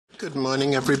Good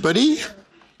morning, everybody.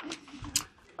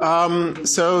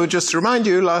 So just to remind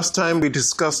you, last time we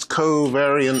discussed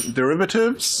covariant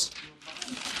derivatives.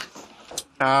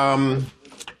 And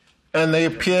they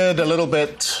appeared a little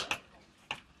bit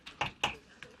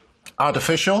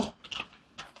artificial.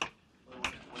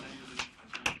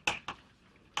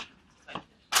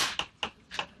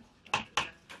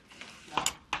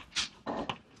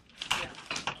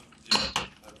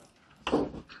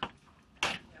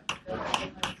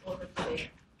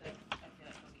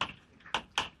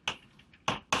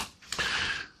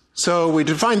 So we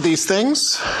defined these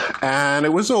things, and it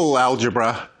was all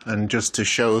algebra, and just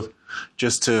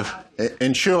to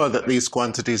ensure that these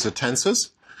quantities are tensors.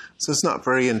 So it's not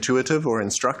very intuitive or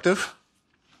instructive.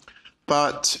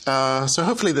 But so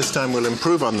hopefully this time we'll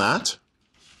improve on that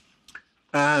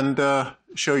and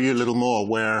show you a little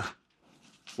more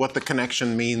what the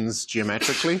connection means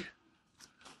geometrically.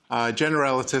 General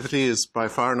relativity is by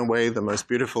far and away the most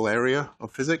beautiful area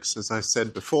of physics, as I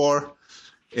said before.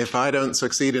 If I don't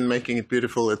succeed in making it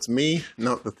beautiful, it's me,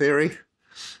 not the theory.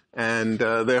 And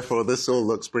therefore, this all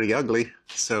looks pretty ugly,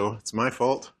 so it's my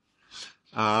fault.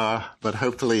 But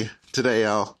hopefully today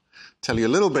I'll tell you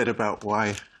a little bit about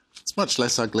why it's much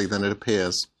less ugly than it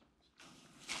appears.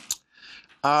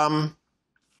 I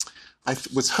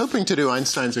was hoping to do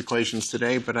Einstein's equations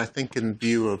today, but I think in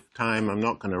view of time, I'm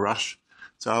not going to rush.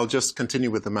 So I'll just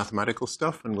continue with the mathematical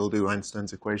stuff, and we'll do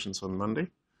Einstein's equations on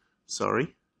Monday.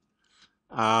 Sorry.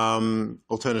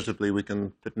 Alternatively, we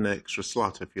can fit an extra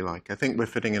slot if you like. I think we're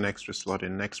fitting an extra slot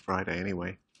in next Friday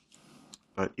anyway.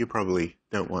 But you probably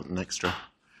don't want an extra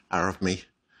hour of me.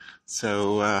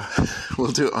 So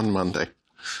we'll do it on Monday.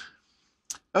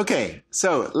 Okay,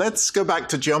 so let's go back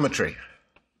to geometry.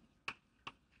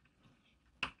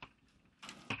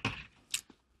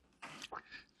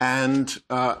 And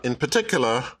in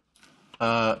particular,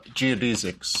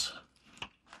 geodesics.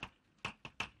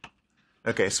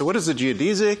 Okay, so what is a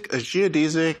geodesic? A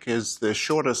geodesic is the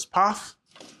shortest path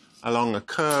along a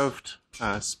curved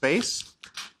space.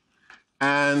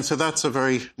 And so that's a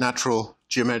very natural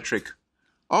geometric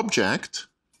object.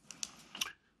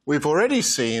 We've already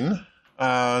seen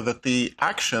that the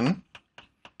action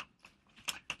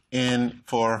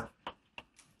for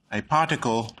a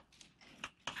particle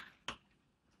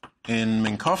in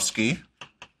Minkowski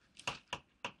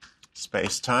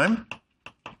space-time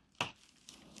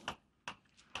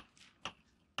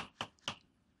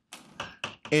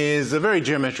is a very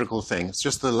geometrical thing. It's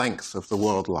just the length of the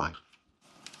world line.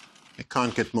 It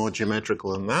can't get more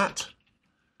geometrical than that.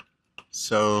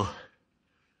 So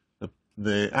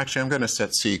actually I'm going to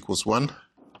set c equals 1.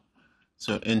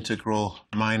 So integral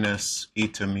minus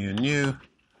eta mu nu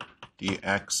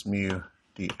dx mu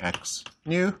dx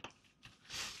nu.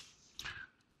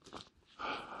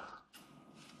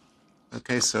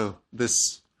 Okay, so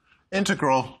this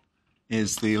integral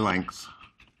is the length.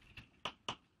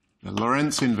 The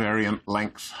Lorentz invariant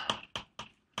length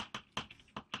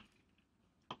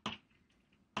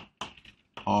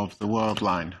of the world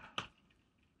line.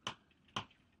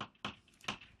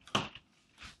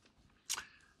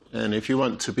 And if you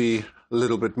want to be a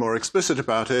little bit more explicit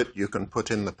about it, you can put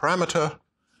in the parameter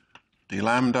d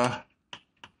lambda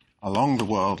along the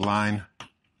world line.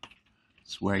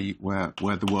 It's where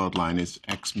the world line is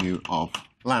x mu of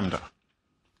lambda.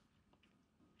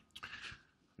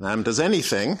 Lambda's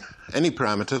anything, any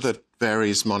parameter that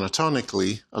varies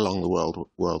monotonically along the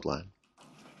world line.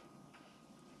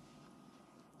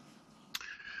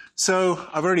 So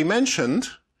I've already mentioned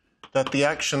that the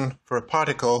action for a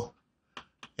particle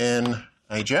in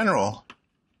a general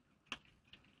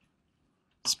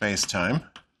space-time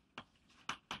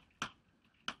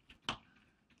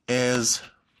is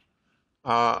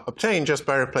obtained just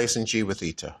by replacing g with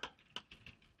eta.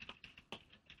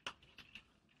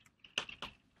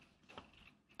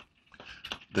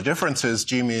 The difference is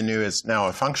g mu nu is now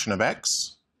a function of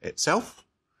x itself.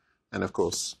 And of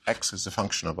course, x is a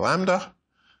function of lambda.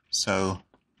 So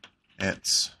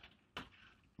it's a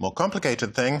more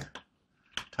complicated thing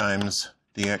times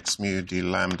dx mu d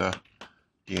lambda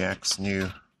dx nu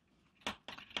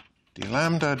d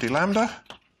lambda d lambda.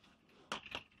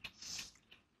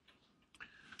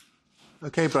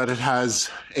 Okay, but it has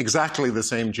exactly the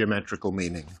same geometrical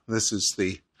meaning. This is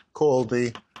called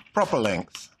the proper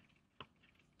length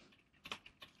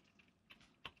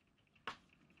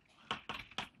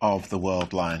of the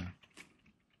world line.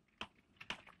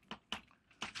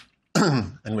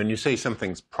 And when you say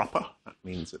something's proper, that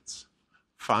means it's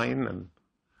fine and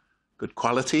good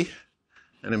quality.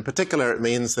 And in particular, it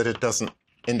means that it doesn't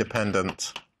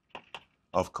independent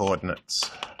of coordinates.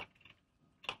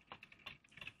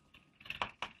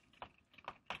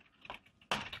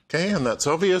 Okay, and that's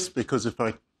obvious because if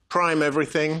I prime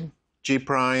everything, G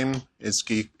prime is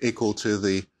equal to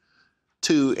the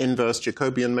 2 inverse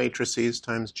Jacobian matrices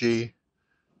times G,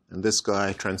 and this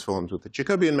guy transforms with the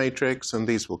Jacobian matrix, and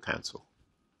these will cancel.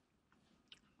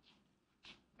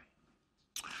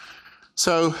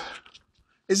 So,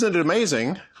 isn't it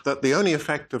amazing that the only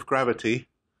effect of gravity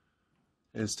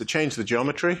is to change the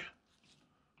geometry,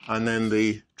 and then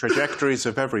the trajectories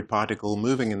of every particle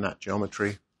moving in that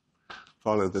geometry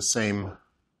follow the same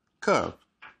curve.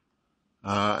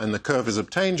 And the curve is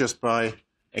obtained just by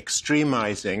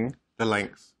extremizing the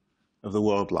length of the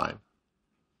world line.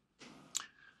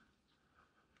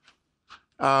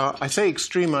 I say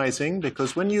extremizing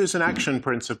because when you use an action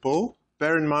principle,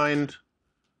 bear in mind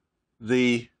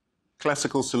the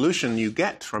classical solution you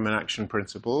get from an action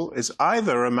principle is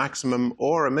either a maximum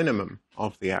or a minimum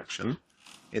of the action.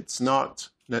 It's not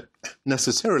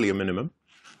necessarily a minimum.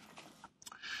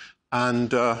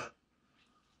 And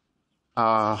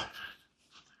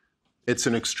it's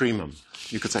an extremum.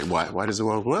 You could say, why does the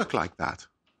world work like that?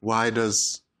 Why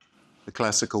does the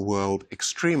classical world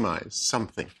extremize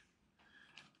something?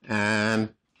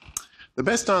 And the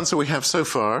best answer we have so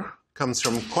far comes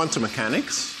from quantum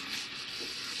mechanics,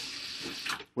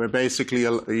 where basically,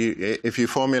 if you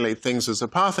formulate things as a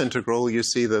path integral, you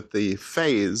see that the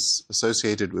phase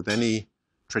associated with any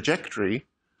trajectory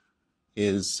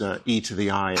is e to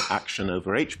the I action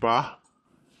over h bar.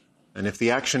 And if the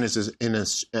action is in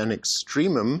an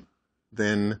extremum,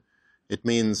 then it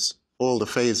means all the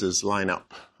phases line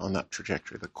up on that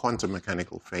trajectory, the quantum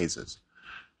mechanical phases.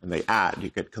 And they add, you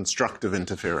get constructive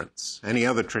interference. Any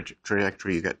other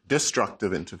trajectory, you get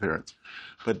destructive interference.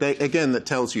 But again, that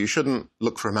tells you shouldn't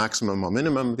look for a maximum or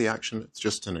minimum of the action. It's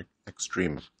just an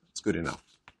extremum. It's good enough.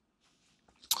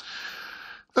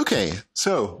 Okay,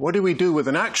 so what do we do with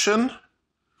an action?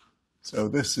 So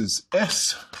this is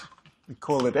S. We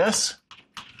call it S.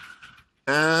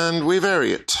 And we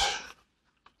vary it.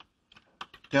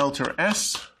 Delta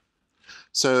S.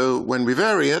 So when we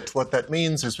vary it, what that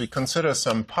means is we consider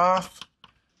some path,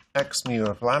 x mu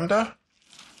of lambda,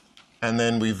 and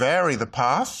then we vary the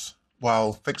path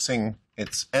while fixing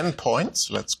its endpoints.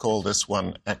 Let's call this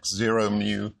one x0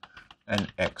 mu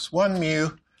and x1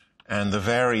 mu, and the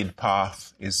varied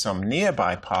path is some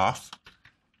nearby path,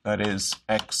 that is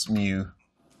x mu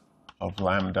of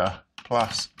lambda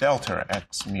plus delta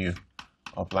x mu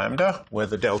of lambda, where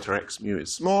the delta x mu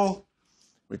is small.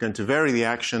 We're going to vary the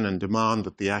action and demand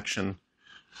that the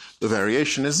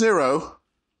variation is 0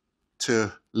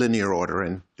 to linear order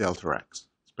in delta x.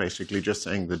 It's basically just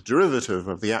saying the derivative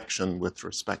of the action with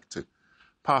respect to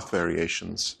path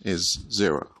variations is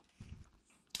 0.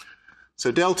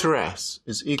 So delta S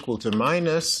is equal to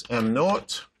minus m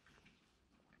naught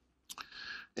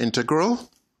integral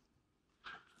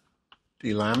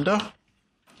d lambda.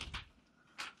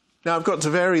 Now I've got to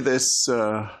vary this,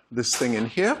 this thing in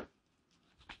here.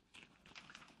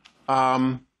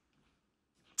 And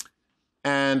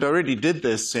I already did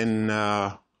this in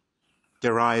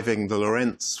deriving the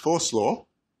Lorentz force law.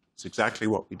 It's exactly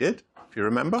what we did, if you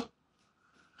remember.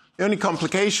 The only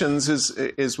complications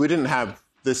is we didn't have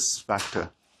this factor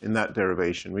in that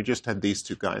derivation. We just had these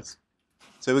two guys.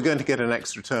 So we're going to get an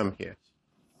extra term here.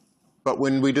 But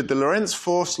when we did the Lorentz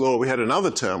force law, we had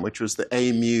another term, which was the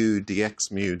a mu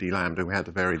dx mu d lambda. We had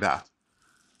to vary that.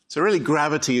 So really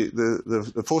gravity,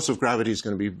 the force of gravity is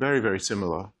going to be very, very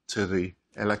similar to the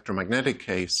electromagnetic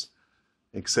case,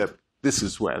 except this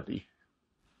is where the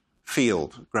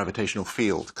field, gravitational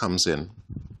field, comes in.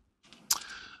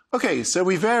 Okay, so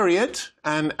we vary it,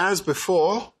 and as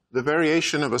before, the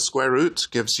variation of a square root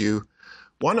gives you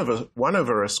 1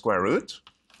 over a square root.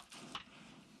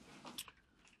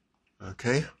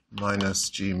 Okay, minus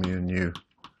g mu nu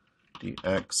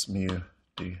dx mu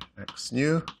dx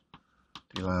nu.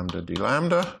 D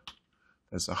lambda,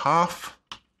 there's a half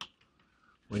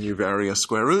when you vary a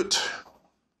square root.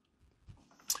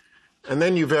 And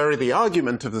then you vary the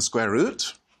argument of the square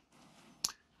root.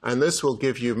 And this will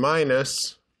give you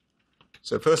minus,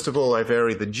 so first of all I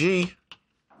vary the g,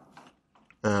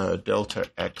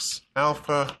 delta x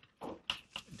alpha,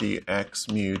 dx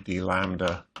mu d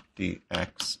lambda,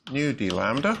 dx nu d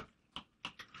lambda.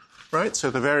 Right,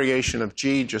 so the variation of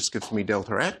g just gives me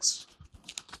delta x.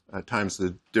 Times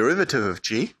the derivative of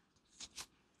g.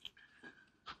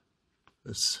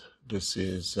 This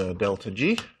is delta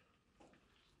g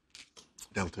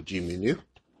mu nu.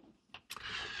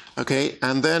 Okay,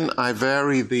 and then I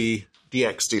vary the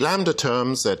dx d lambda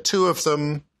terms. There are 2 of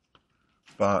them,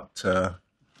 but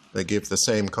they give the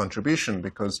same contribution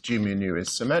because g mu nu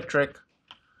is symmetric.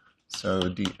 So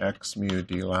dx mu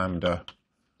d lambda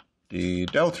d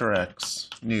delta x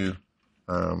nu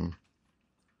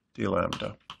d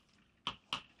lambda.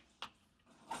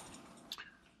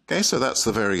 Okay, so that's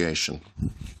the variation.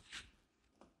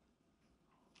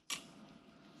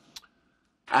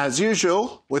 As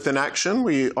usual, with an action,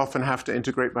 we often have to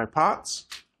integrate by parts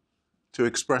to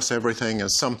express everything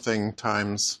as something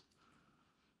times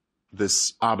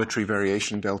this arbitrary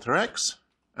variation delta x,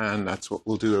 and that's what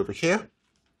we'll do over here.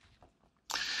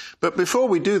 But before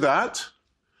we do that,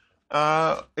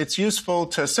 it's useful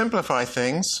to simplify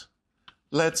things.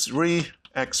 Let's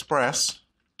re-express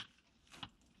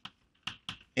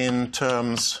in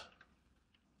terms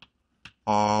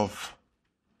of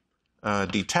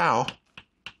d tau,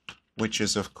 which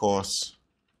is, of course,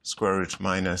 square root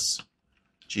minus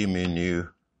g mu nu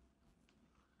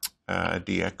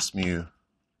dx mu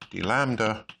d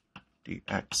lambda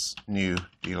dx nu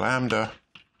d lambda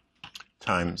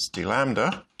times d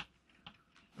lambda.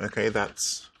 Okay,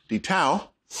 that's d tau.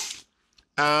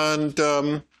 And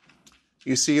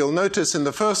you see, you'll notice in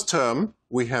the first term,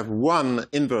 we have one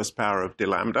inverse power of d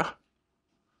lambda,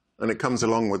 and it comes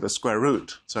along with the square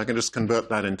root. So I can just convert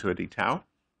that into a d tau.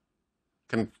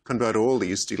 Can convert all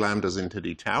these d lambdas into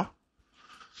d tau.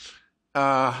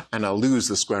 And I'll lose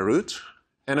the square root.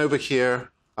 And over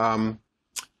here,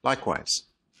 likewise.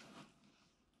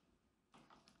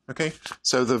 Okay,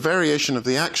 so the variation of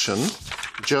the action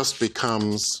just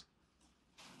becomes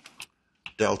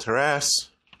delta s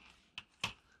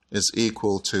is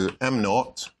equal to m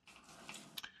naught.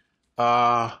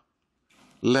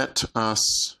 Let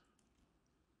us,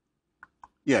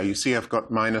 yeah, you see I've got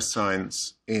minus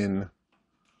signs in,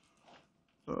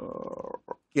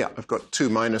 yeah, I've got two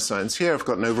minus signs here. I've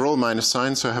got an overall minus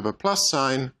sign, so I have a plus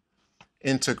sign,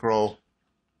 integral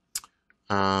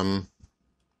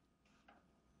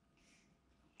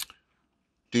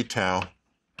d tau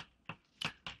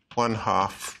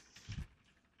 1/2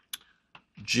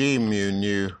 g mu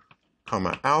nu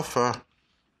comma alpha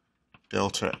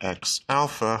delta x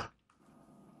alpha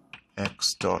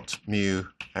x dot mu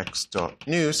x dot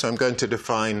nu. So I'm going to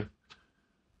define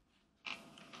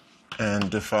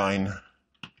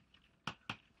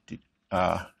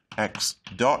x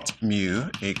dot mu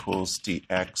equals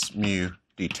dx mu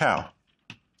d tau,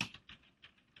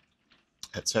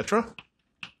 etc.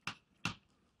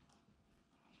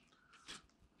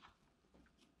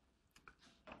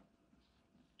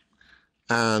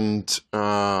 And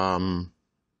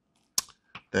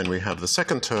then we have the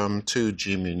second term, 2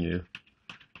 g mu nu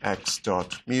x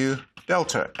dot mu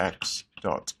delta x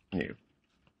dot nu.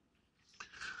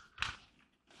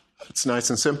 It's nice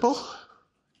and simple.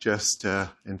 Just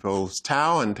involves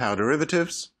tau and tau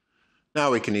derivatives.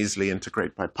 Now we can easily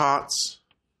integrate by parts.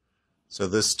 So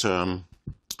this term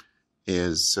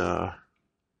is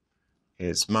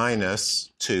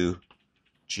minus 2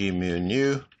 g mu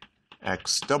nu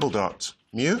x double dot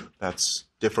mu. That's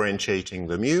differentiating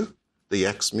the mu, the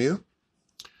x mu.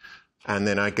 And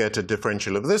then I get a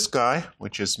differential of this guy,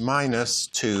 which is minus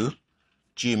 2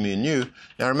 g mu nu.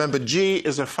 Now remember, g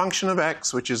is a function of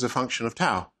x, which is a function of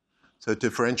tau. So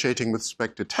differentiating with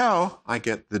respect to tau, I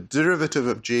get the derivative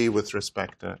of g with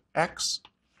respect to x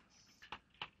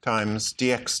times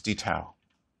dx d tau.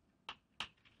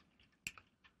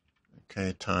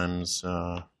 Okay, times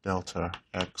delta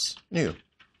x nu.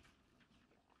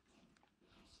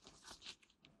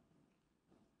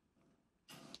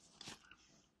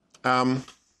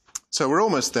 So we're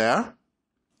almost there.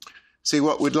 See,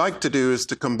 what we'd like to do is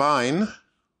to combine, did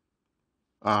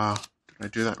I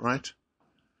do that right?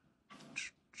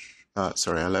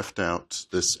 Sorry, I left out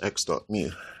this x dot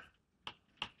mu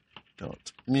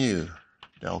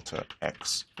delta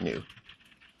x nu.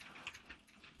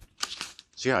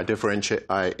 So yeah,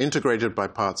 I integrated by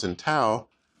parts in tau,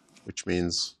 which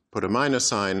means put a minus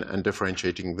sign and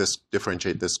differentiate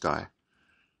this guy.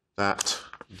 That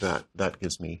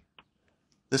gives me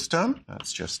this term.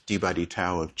 That's just d by d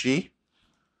tau of g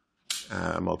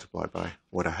multiplied by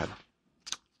what I had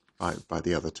by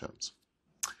the other terms.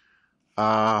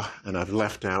 And I've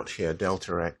left out here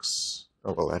delta x.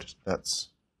 Oh, well, that's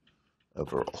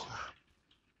overall.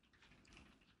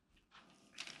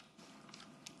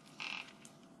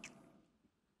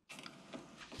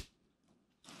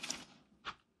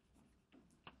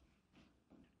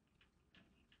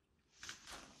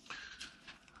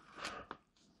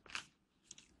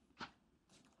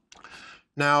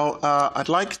 Now, I'd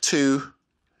like to,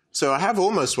 so I have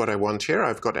almost what I want here.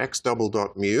 I've got x double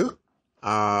dot mu.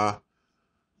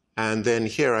 And then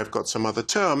here I've got some other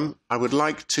term. I would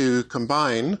like to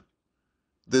combine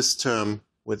this term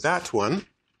with that one.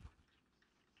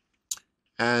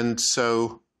 And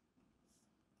so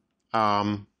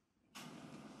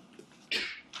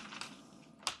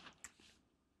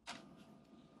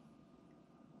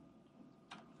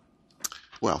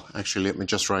well, actually, let me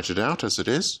just write it out as it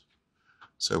is.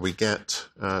 So we get,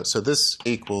 so this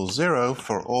equals 0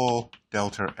 for all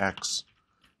delta x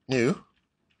nu.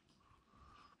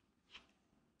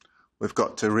 We've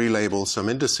got to relabel some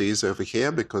indices over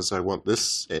here because I want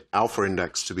this alpha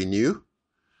index to be nu.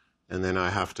 And then I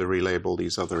have to relabel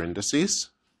these other indices.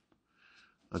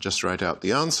 I'll just write out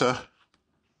the answer.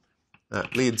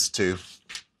 That leads to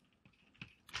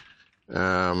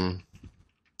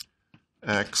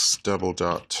x double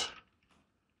dot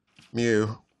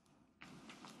mu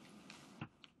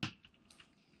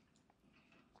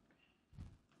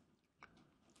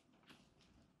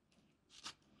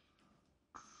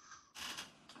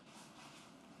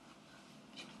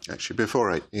actually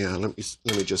before I let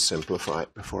me just simplify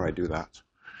it before I do that.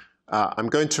 I'm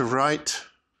going to write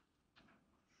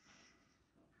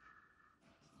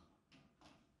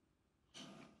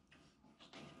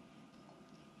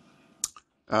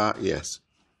yes.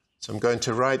 So I'm going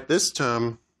to write this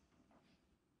term,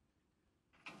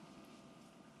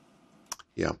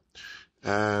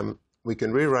 we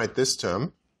can rewrite this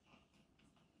term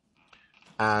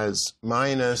as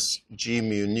minus g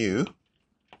mu nu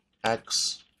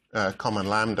x common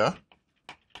lambda.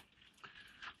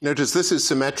 Notice this is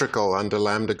symmetrical under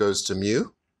lambda goes to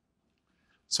mu.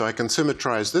 So I can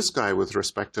symmetrize this guy with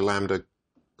respect to lambda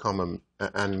comma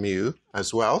and mu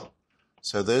as well.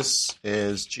 So this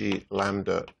is g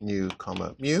lambda nu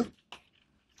comma mu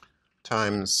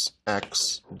times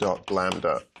x dot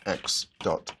lambda x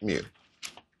dot mu.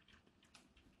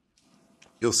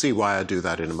 You'll see why I do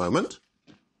that in a moment.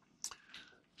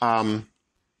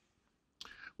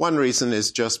 One reason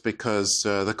is just because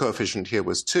the coefficient here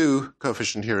was 2,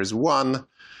 coefficient here is 1.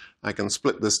 I can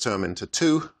split this term into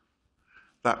 2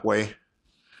 that way.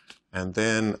 And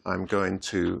then I'm going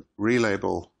to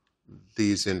relabel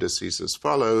these indices as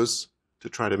follows to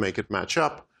try to make it match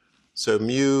up. So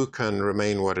mu can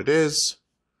remain what it is.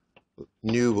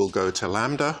 Nu will go to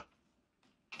lambda.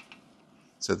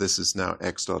 So this is now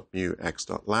x dot mu, x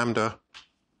dot lambda.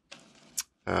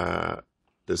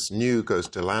 This nu goes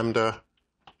to lambda,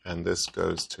 and this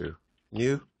goes to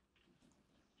nu.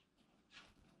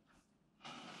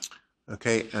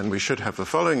 Okay, and we should have the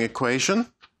following equation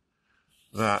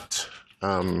that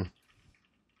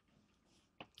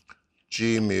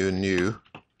g mu nu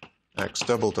x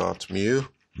double dot mu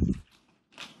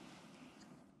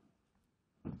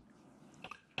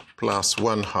plus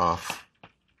 1/2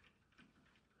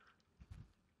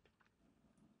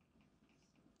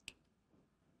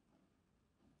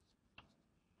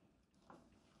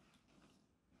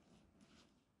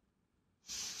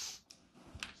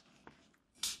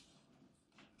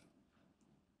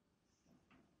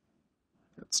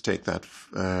 let's take that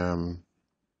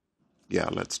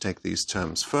let's take these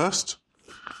terms first.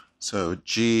 So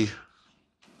g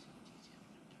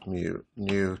mu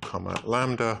nu comma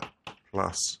lambda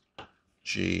plus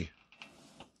g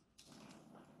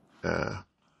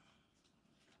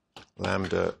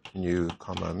lambda nu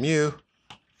comma mu.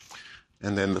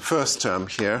 And then the first term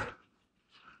here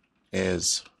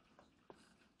is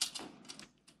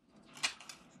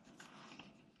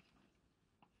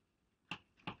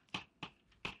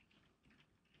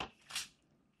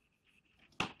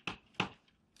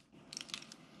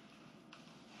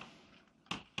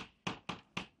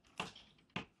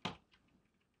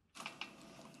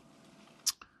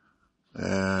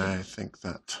I think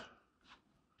that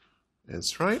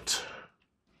is right.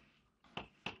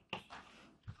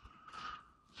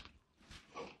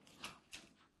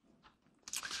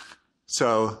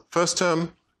 So first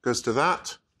term goes to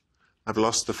that. I've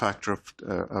lost the factor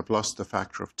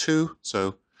of 2.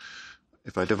 So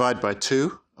if I divide by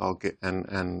 2, I'll get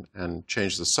and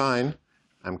change the sign,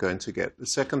 I'm going to get the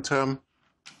second term.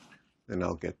 Then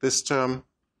I'll get this term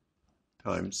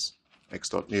times x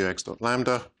dot nu x dot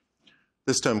lambda.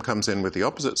 This term comes in with the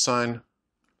opposite sign,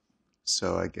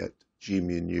 so I get g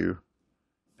mu nu.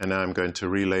 And now I'm going to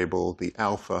relabel the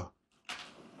alpha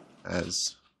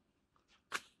as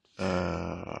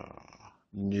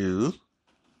nu.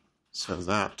 So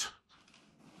that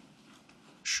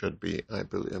should be, I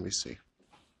believe, let me see.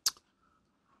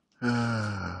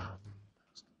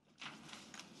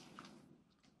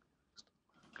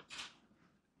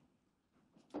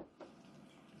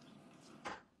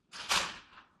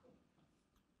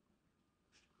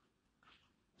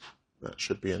 That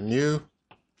should be a nu.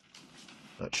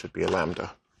 That should be a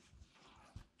lambda.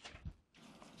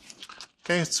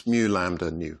 Okay, it's mu lambda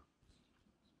nu.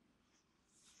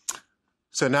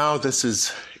 So now this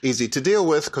is easy to deal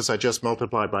with because I just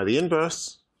multiply by the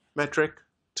inverse metric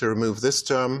to remove this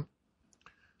term.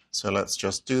 So let's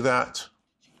just do that.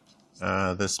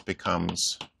 This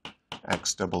becomes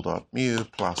x double dot mu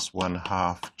plus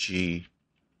 1/2 g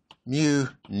mu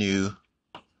nu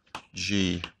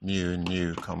g mu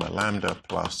nu comma lambda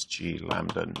plus g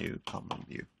lambda nu comma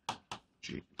mu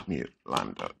g mu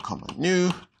lambda comma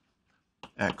nu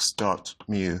x dot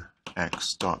mu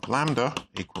x dot lambda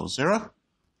equals 0.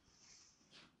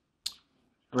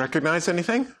 Recognize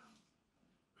anything?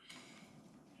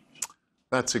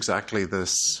 That's exactly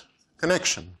this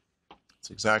connection. It's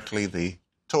exactly the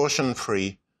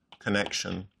torsion-free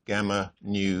connection, gamma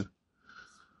nu,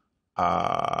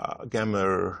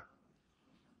 gamma,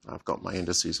 I've got my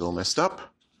indices all messed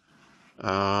up.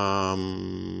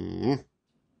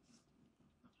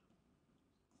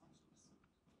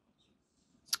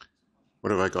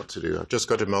 What have I got to do? I've just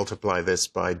got to multiply this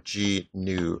by g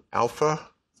nu alpha.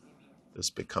 This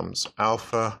becomes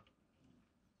alpha,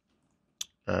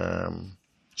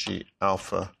 g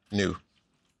alpha nu.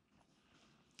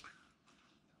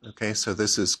 Okay, so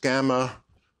this is gamma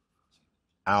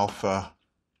alpha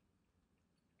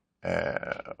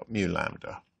mu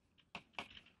lambda.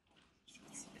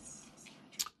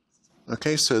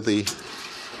 Okay, so the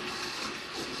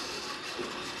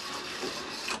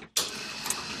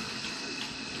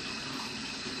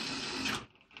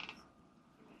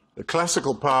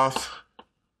classical path,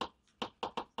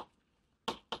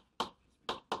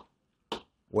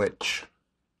 which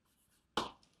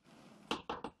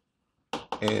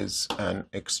is an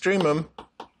extremum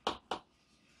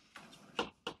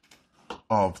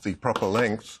of the proper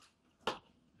length,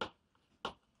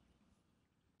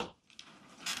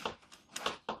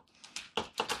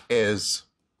 is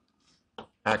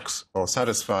x, or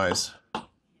satisfies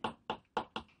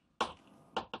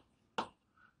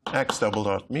x double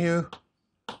dot mu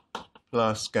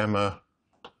plus gamma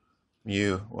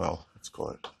mu, well, let's call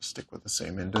it, stick with the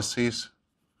same indices,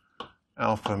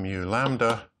 alpha mu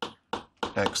lambda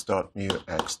x dot mu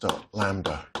x dot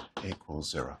lambda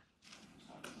equals 0.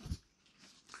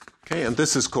 Okay, and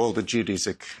this is called the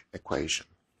geodesic equation.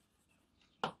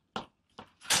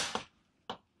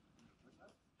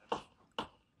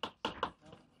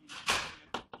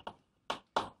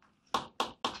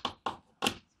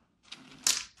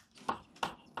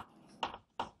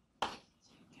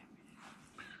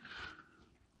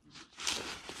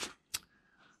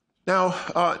 Now,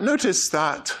 notice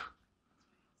that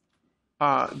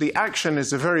the action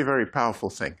is a very, very powerful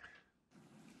thing.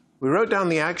 We wrote down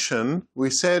the action. We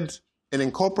said it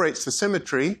incorporates the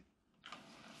symmetry,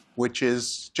 which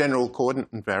is general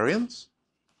coordinate invariance,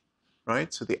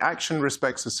 right? So the action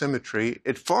respects the symmetry.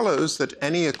 It follows that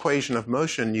any equation of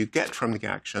motion you get from the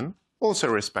action also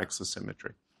respects the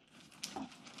symmetry.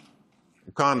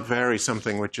 You can't vary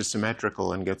something which is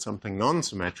symmetrical and get something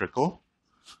non-symmetrical.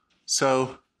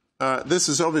 So this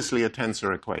is obviously a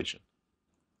tensor equation.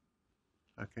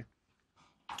 Okay.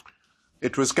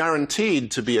 It was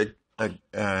guaranteed to be a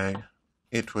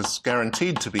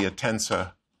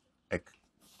tensor,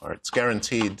 or it's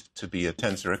guaranteed to be a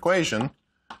tensor equation,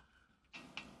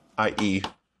 i.e.,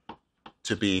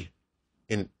 to be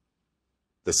in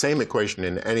the same equation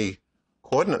in any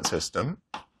coordinate system,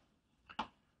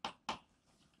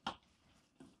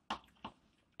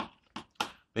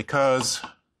 because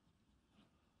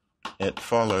it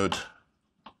followed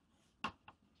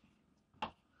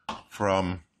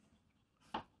from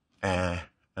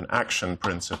an action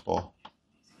principle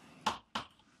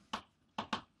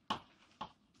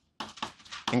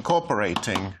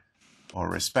incorporating or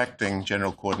respecting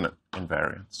general coordinate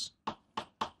invariance.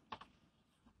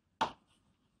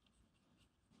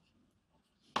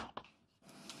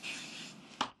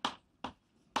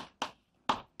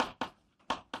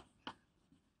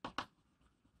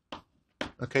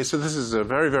 Okay, so this is a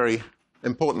very, very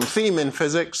important theme in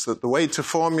physics, that the way to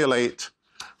formulate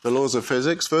the laws of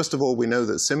physics, first of all, we know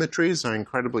that symmetries are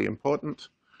incredibly important.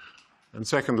 And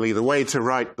secondly, the way to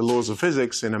write the laws of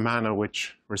physics in a manner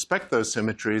which respect those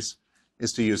symmetries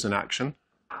is to use an action.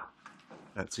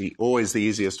 That's always the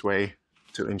easiest way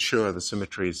to ensure the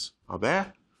symmetries are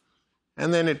there.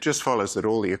 And then it just follows that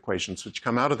all the equations which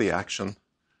come out of the action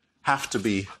have to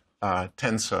be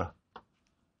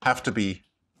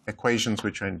equations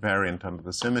which are invariant under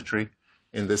the symmetry,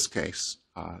 in this case,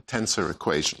 tensor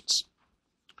equations.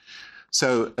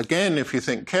 So again, if you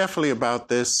think carefully about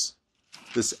this,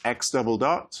 this x double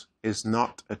dot is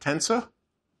not a tensor.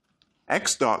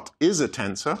 X dot is a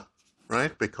tensor,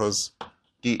 right? Because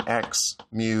dx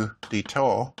mu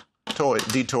dtor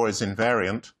is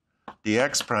invariant.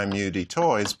 Dx prime mu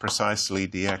dtor is precisely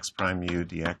dx prime mu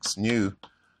dx nu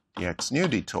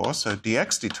dtor. So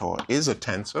dx dtor is a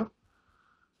tensor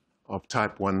of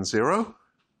type 1, 0.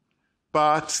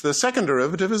 But the second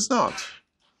derivative is not.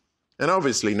 And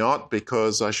obviously not,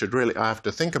 because I have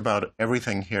to think about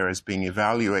everything here as being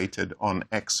evaluated on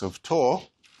x of tor.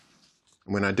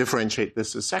 And when I differentiate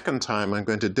this a second time, I'm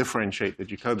going to differentiate the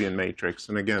Jacobian matrix,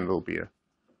 and again, there'll be a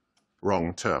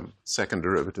wrong term, second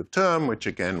derivative term, which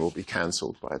again will be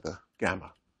cancelled by the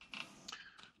gamma.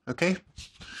 Okay?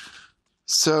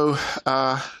 So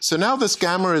now this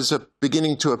gamma is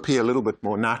beginning to appear a little bit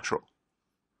more natural.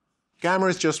 Gamma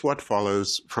is just what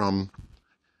follows from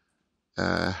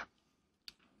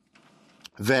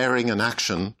varying an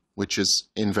action which is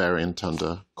invariant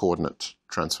under coordinate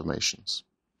transformations.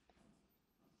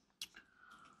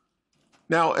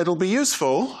 Now, it'll be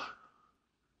useful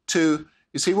to,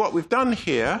 you see, what we've done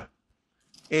here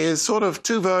is sort of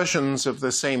two versions of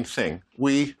the same thing.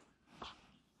 We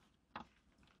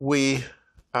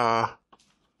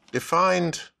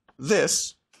defined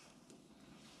this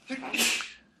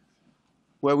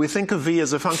where we think of v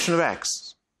as a function of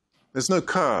x. There's no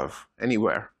curve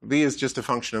anywhere. V is just a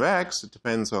function of x. It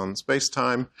depends on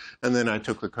space-time. And then I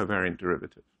took the covariant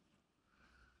derivative.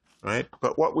 Right?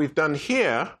 But what we've done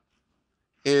here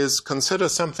is consider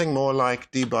something more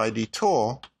like d by d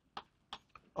tor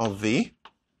of v,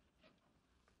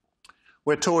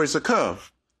 where tor is a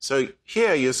curve. So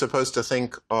here you're supposed to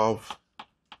think of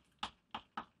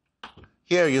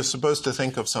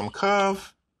some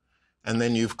curve, and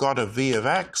then you've got a v of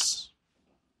x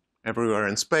everywhere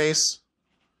in space.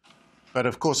 But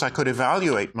of course, I could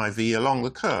evaluate my v along the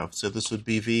curve. So this would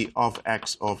be v of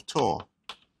x of tor.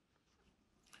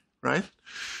 Right?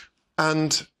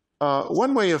 And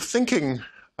one way of thinking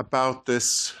about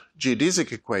this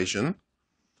geodesic equation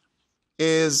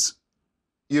is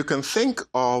you can think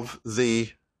of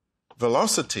the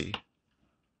velocity,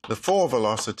 the four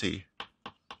velocity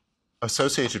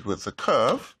associated with the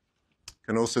curve.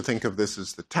 You can also think of this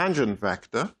as the tangent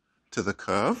vector to the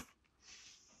curve.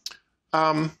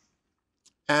 And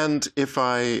if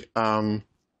I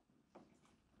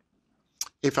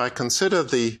consider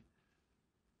the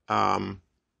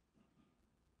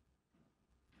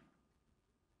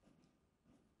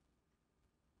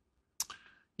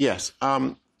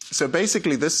so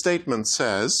basically this statement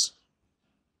says,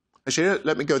 actually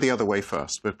let me go the other way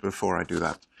first, but before I do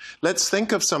that. Let's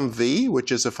think of some v,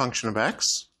 which is a function of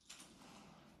x.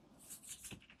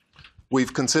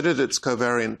 We've considered its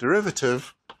covariant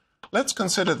derivative. Let's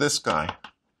consider this guy.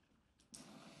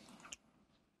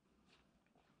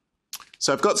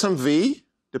 So I've got some v,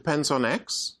 depends on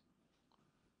x.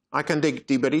 I can take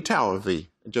d by d tau of v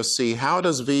and just see how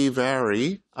does v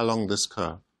vary along this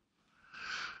curve.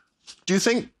 Do you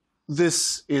think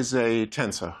this is a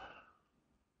tensor?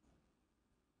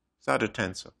 Is that a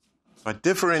tensor? If I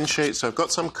differentiate, so I've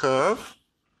got some curve.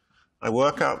 I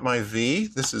work out my v.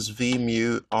 This is v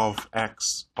mu of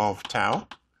x of tau.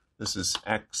 This is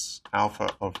x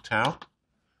alpha of tau.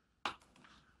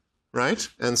 Right?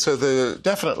 And so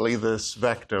definitely this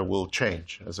vector will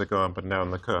change as I go up and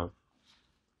down the curve.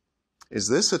 Is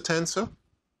this a tensor?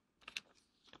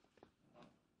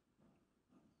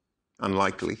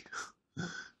 Unlikely.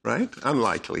 Right?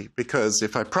 Unlikely. Because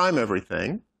if I prime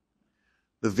everything,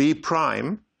 the v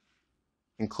prime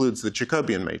includes the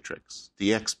Jacobian matrix,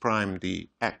 dx prime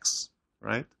dx,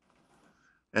 right?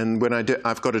 And when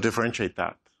I've got to differentiate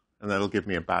that, and that'll give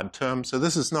me a bad term. So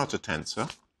this is not a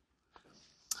tensor.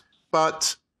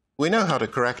 But we know how to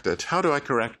correct it. How do I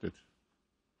correct it?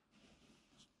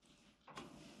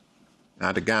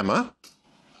 Add a gamma,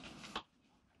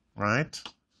 right?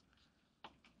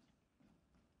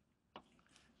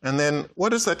 And then what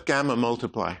does that gamma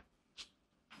multiply?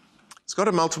 It's got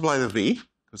to multiply the v,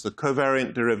 because the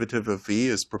covariant derivative of v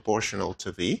is proportional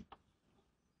to v.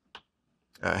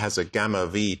 It has a gamma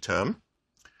v term.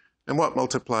 And what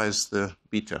multiplies the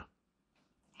beta?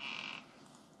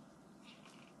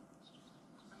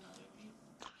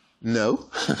 No.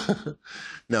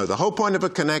 No, the whole point of a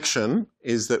connection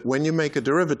is that when you make a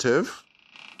derivative,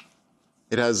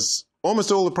 it has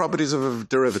almost all the properties of a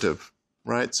derivative,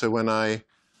 right? So when I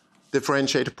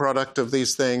differentiate a product of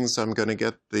these things, I'm going to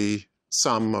get the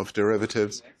sum of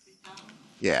derivatives.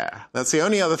 Yeah, that's the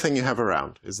only other thing you have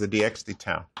around, is the dx d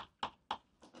tau.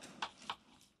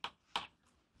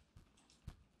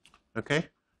 Okay?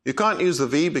 You can't use the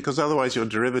v because otherwise your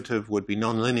derivative would be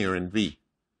nonlinear in v.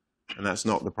 And that's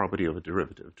not the property of a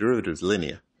derivative. Derivative is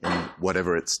linear in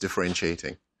whatever it's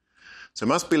differentiating. So it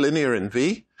must be linear in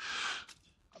v.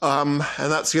 And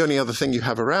that's the only other thing you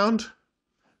have around.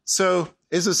 So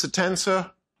is this a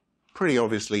tensor? Pretty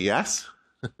obviously yes.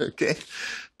 Okay?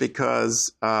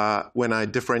 Because when I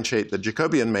differentiate the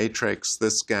Jacobian matrix,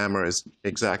 this gamma is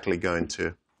exactly going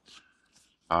to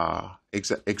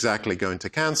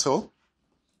cancel.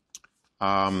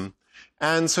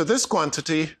 And so this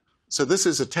quantity, so this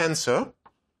is a tensor.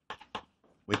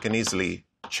 We can easily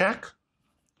check.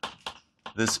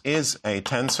 This is a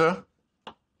tensor.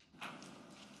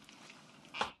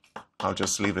 I'll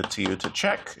just leave it to you to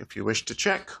check if you wish to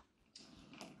check.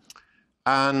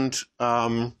 And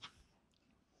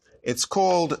it's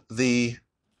called the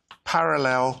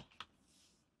parallel.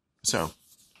 So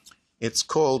it's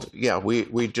called, yeah,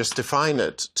 we just define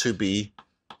it to be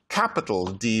capital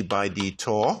D by D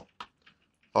tor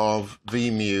of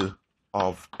V mu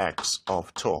of x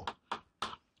of tor.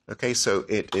 Okay, so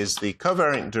it is the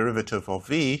covariant derivative of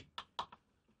V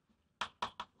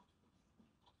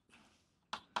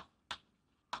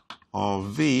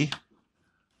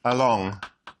along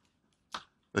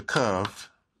the curve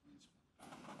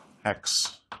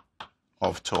x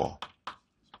of tor.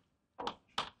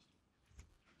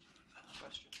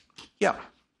 Question. Yeah.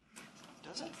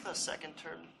 Doesn't the second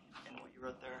term in what you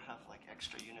wrote there have like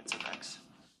extra units of x?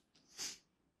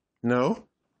 No,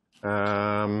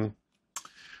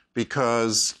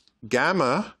 because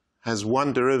gamma has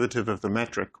one derivative of the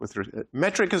metric.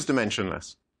 Metric is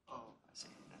dimensionless. Oh, I see.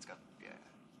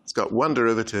 It's got one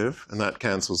derivative, and that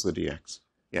cancels the dx.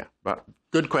 Yeah, but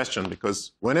good question,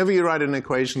 because whenever you write an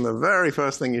equation, the very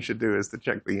first thing you should do is to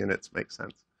check the units make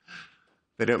sense.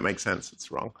 If they don't make sense,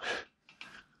 it's wrong.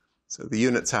 So the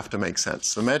units have to make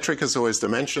sense. The metric is always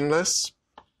dimensionless,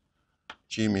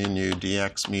 g mu nu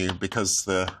dx mu, because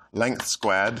the length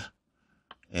squared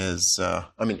is,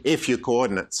 I mean, if your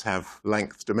coordinates have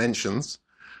length dimensions,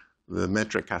 the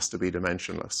metric has to be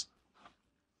dimensionless.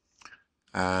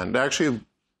 And actually,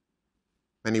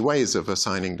 many ways of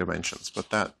assigning dimensions, but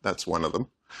that's one of them.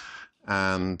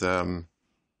 And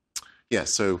yeah,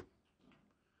 so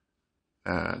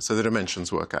the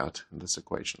dimensions work out in this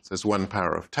equation. So there's 1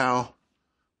 power of tau,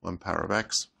 1 power of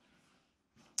x.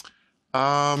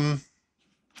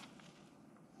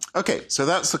 Okay, so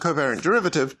that's the covariant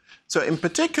derivative. So in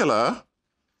particular,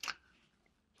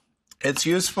 it's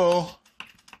useful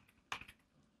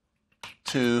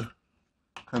to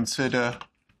consider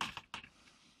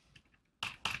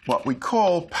what we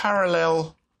call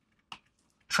parallel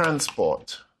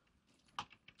transport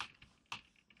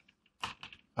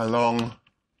along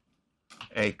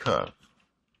a curve.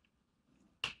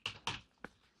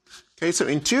 Okay, so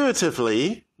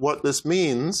intuitively, what this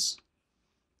means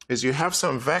is you have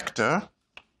some vector,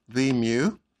 v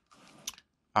mu,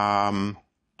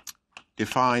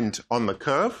 defined on the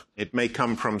curve. It may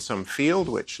come from some field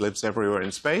which lives everywhere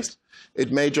in space.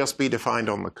 It may just be defined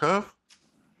on the curve,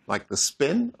 like the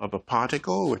spin of a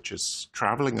particle which is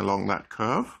traveling along that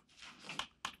curve.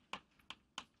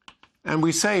 And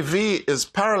we say v is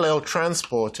parallel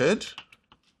transported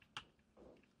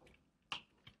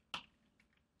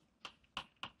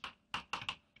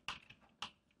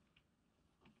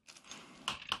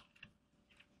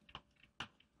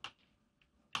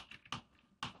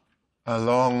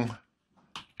along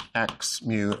x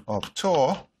mu of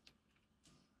tor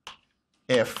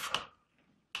if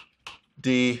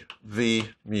dv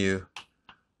mu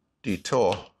d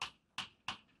tor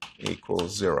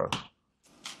equals 0.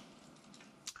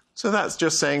 So that's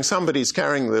just saying somebody's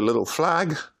carrying the little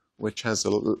flag, which has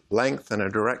a length and a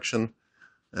direction,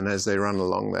 and as they run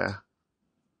along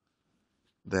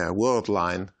their world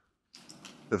line,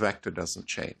 the vector doesn't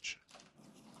change.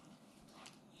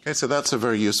 Okay, so that's a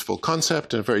very useful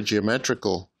concept, a very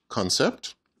geometrical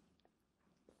concept.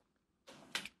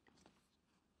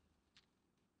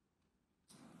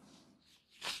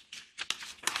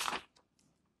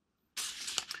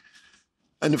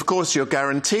 And of course, you're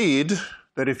guaranteed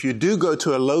that if you do go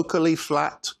to a locally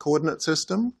flat coordinate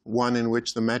system, one in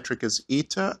which the metric is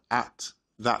eta at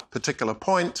that particular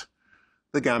point,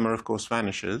 the gamma, of course,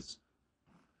 vanishes.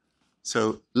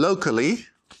 So locally,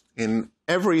 in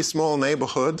every small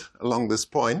neighborhood along this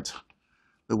point,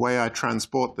 the way I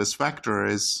transport this vector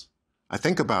is, I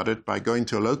think about it by going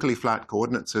to a locally flat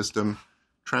coordinate system,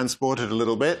 transport it a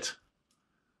little bit,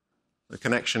 the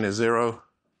connection is 0,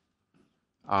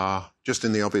 just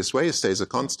in the obvious way, it stays a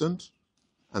constant,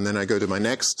 and then I go to my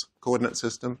next coordinate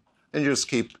system, and just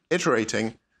keep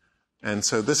iterating. And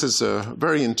so this is a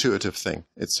very intuitive thing.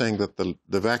 It's saying that the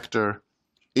vector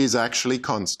is actually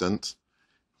constant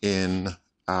in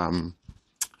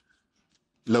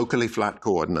locally flat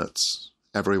coordinates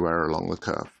everywhere along the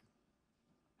curve.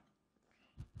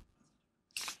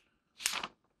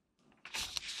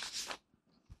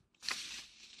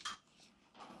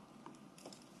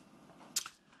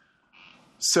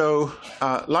 So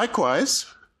likewise,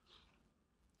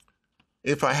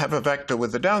 if I have a vector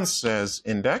with a downstairs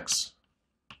index,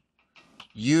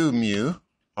 u mu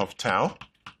of tau,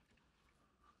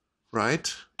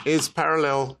 right, is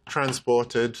parallel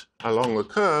transported along the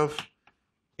curve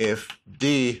if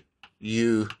d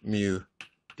u mu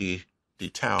d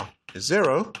tau is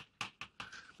 0.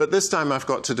 But this time I've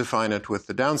got to define it with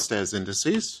the downstairs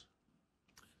indices.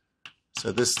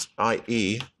 So this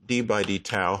i.e. d by d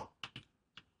tau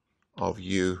of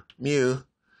u mu,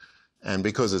 and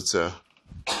because it's a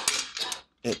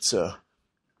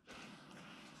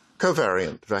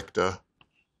covariant vector,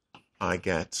 I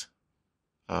get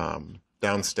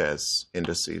downstairs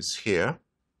indices here.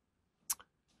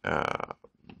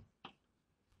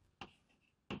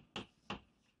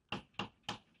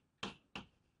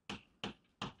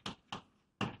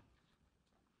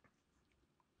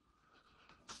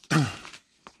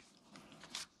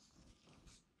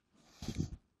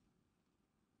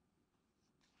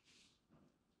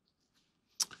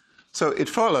 So it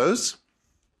follows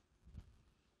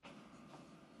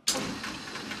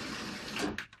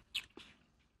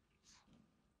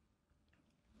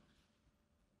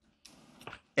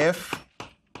if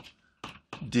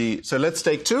d, so let's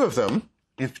take two of them.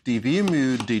 If dv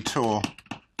mu d tor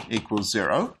equals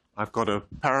 0, I've got a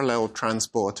parallel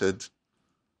transported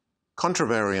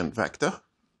contravariant vector,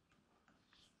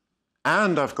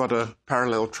 and I've got a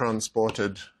parallel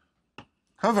transported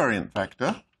covariant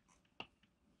vector.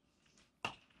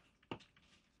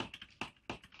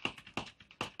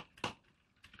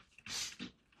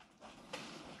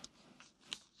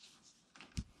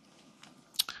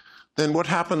 Then what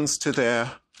happens to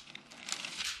their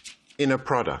inner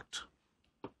product?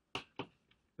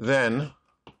 Then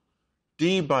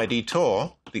d by d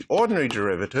tor, the ordinary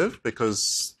derivative,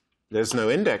 because there's no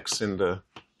index in the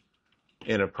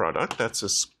inner product, that's a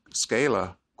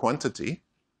scalar quantity,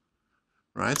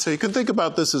 right? So you can think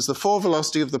about this as the forward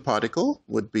velocity of the particle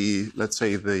would be, let's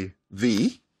say, the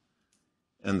v,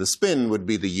 and the spin would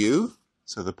be the u.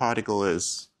 So the particle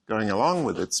is going along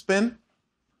with its spin.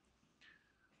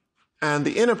 And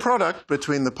the inner product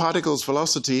between the particle's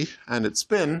velocity and its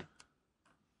spin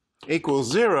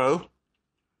equals 0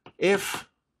 if,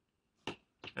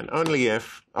 and only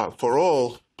if, for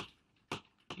all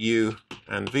u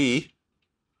and v,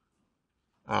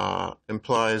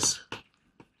 implies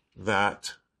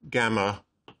that gamma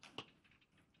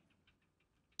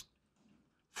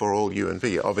for all u and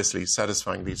v, obviously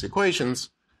satisfying these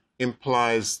equations,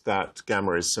 implies that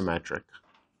gamma is symmetric.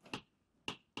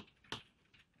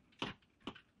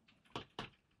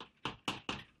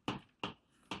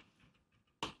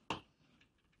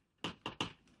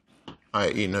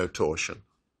 i.e. no torsion.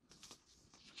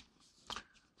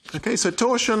 Okay, so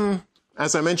torsion,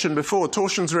 as I mentioned before,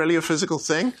 torsion's really a physical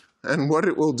thing, and what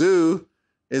it will do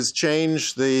is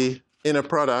change the inner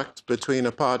product between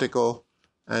a particle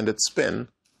and its spin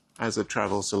as it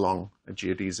travels along a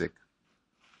geodesic.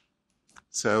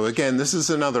 So again, this is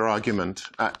another argument.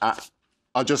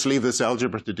 I'll just leave this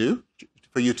algebra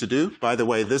for you to do. By the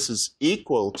way, this is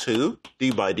equal to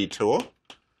d by d tor.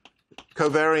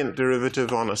 Covariant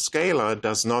derivative on a scalar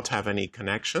does not have any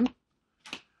connection.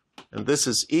 And this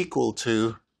is equal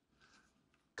to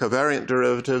covariant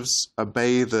derivatives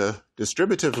obey the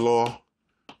distributive law.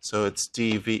 So it's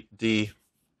dv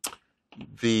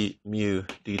mu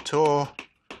d tor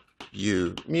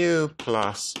u mu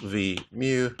plus v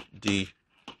mu d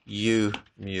u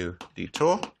mu d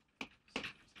tor.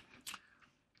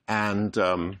 And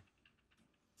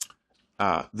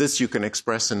this you can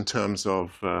express in terms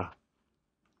of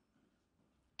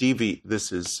dv,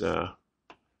 this is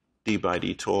d by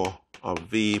d tor of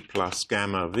v plus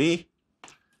gamma v,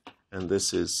 and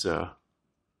this is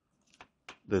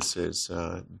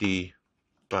d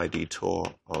by d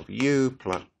tor of u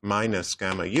plus minus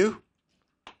gamma u.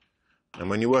 And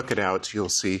when you work it out, you'll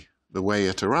see the way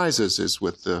it arises is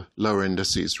with the lower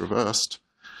indices reversed.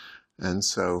 And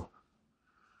so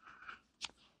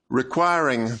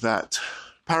requiring that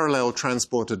parallel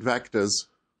transported vectors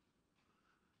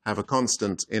have a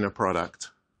constant inner product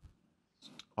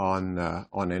on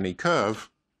any curve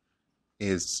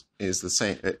is the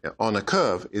same on a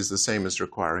curve is the same as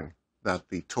requiring that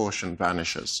the torsion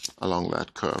vanishes along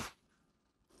that curve.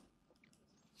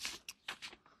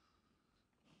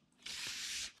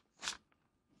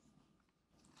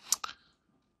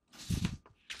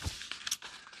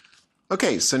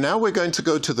 Okay, so now we're going to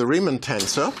go to the Riemann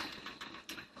tensor.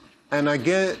 And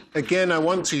again, I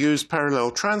want to use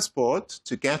parallel transport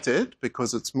to get it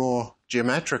because it's more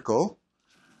geometrical.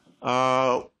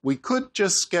 We could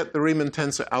just get the Riemann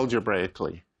tensor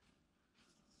algebraically.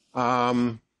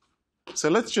 So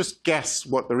let's just guess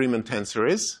what the Riemann tensor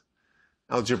is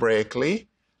algebraically.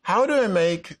 How do I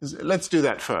make, let's do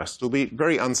that first. It'll be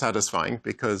very unsatisfying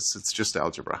because it's just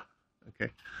algebra.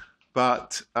 Okay.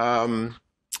 But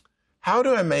how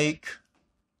do I make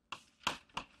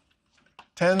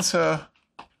tensor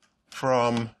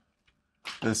from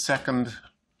the second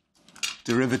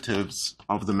derivatives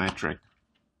of the metric?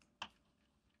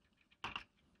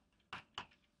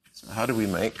 So how do we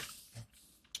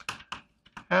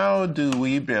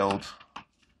build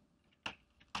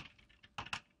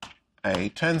a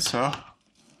tensor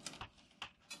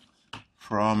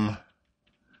from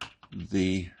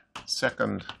the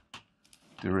second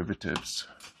derivatives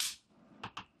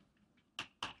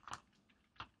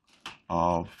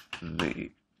of the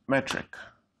metric?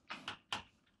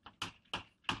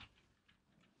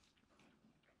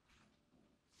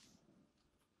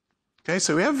 Okay,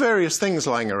 so we have various things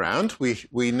lying around.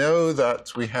 We know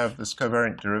that we have this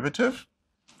covariant derivative.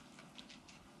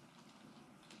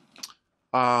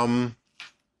 And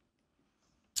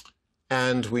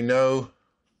we know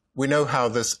how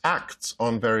this acts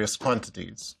on various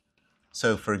quantities.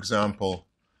 So, for example,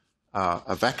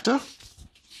 a vector.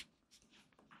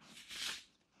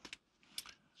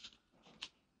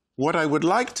 What I would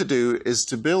like to do is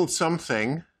to build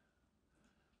something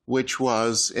which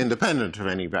was independent of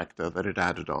any vector that it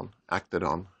acted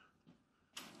on.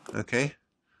 Okay?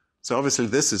 So obviously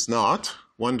this is not,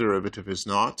 one derivative is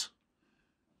not.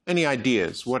 Any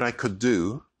ideas what I could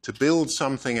do to build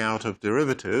something out of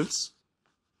derivatives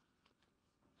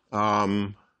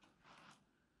acting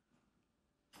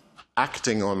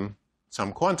on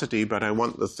some quantity, but I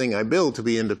want the thing I build to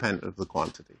be independent of the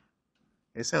quantity?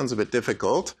 It sounds a bit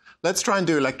difficult. Let's try and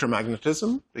do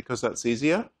electromagnetism, because that's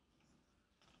easier.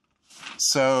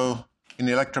 So in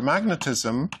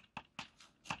electromagnetism,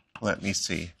 let me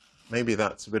see. Maybe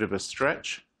that's a bit of a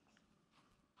stretch.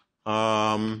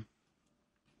 Yes,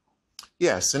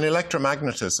 in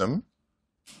electromagnetism,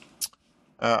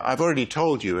 I've already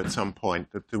told you at some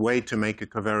point that the way to make a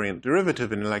covariant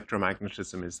derivative in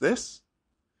electromagnetism is this.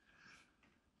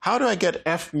 How do I get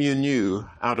F mu nu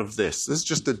out of this? This is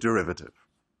just a derivative.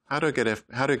 How do I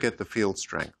get the field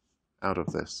strength out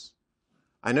of this?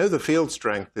 I know the field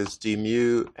strength is d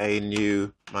mu a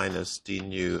nu minus d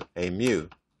nu a mu.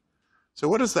 So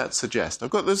what does that suggest? I've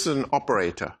got this as an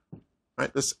operator,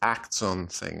 right? This acts on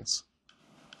things.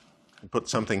 You put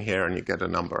something here and you get a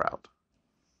number out.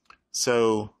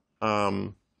 So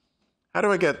how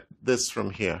do I get this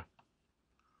from here?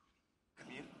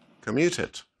 Commute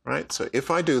it, right? So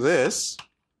if I do this,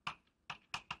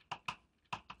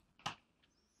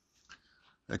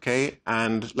 okay,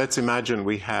 and let's imagine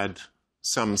we had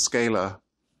some scalar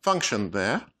function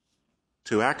there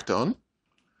to act on.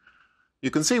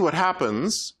 You can see what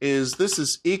happens is this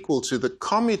is equal to the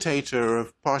commutator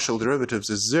of partial derivatives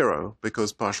is 0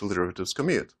 because partial derivatives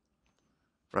commute,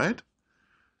 right?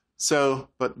 So,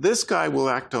 but this guy will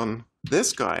act on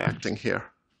this guy acting here.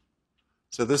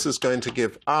 So this is going to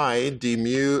give I d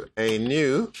mu a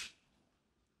nu,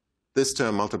 this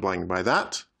term multiplying by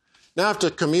that. Now I have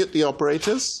to commute the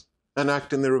operators and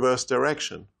act in the reverse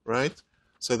direction, right?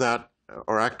 So that,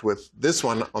 or act with this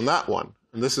one on that one.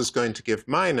 And this is going to give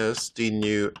minus d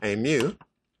nu a mu.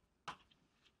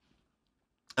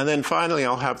 And then finally,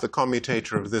 I'll have the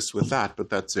commutator of this with that, but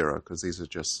that's 0, because these are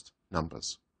just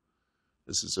numbers.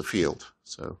 This is a field,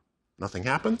 so nothing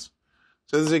happens.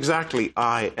 So this is exactly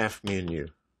I f mu nu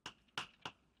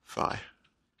phi.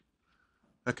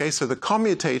 Okay, so the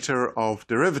commutator of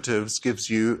derivatives gives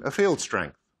you a field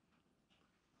strength.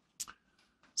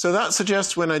 So that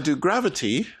suggests when I do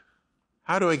gravity,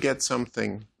 how do I get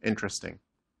something interesting?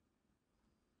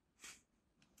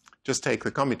 Just take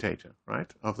the commutator,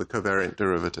 right, of the covariant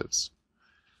derivatives.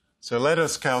 So let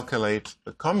us calculate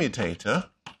the commutator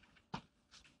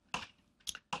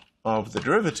of the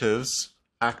derivatives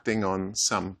acting on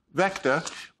some vector.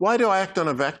 Why do I act on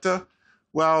a vector?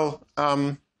 Well,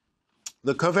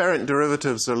 the covariant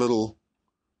derivatives are a little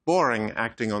boring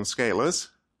acting on scalars,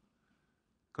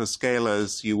 because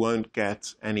scalars, you won't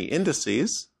get any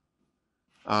indices,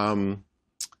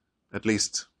 at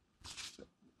least,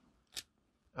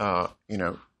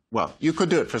 well, you could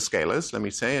do it for scalars, let me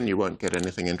say, and you won't get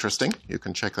anything interesting. You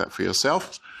can check that for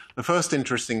yourself. The first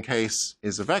interesting case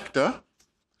is a vector.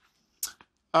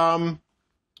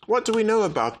 What do we know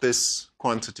about this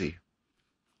quantity?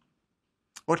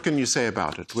 What can you say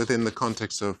about it within the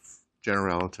context of general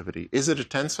relativity? Is it a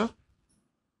tensor?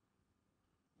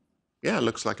 Yeah, it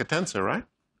looks like a tensor, right?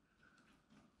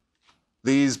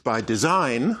 These, by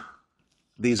design,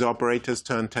 these operators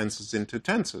turn tensors into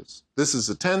tensors. This is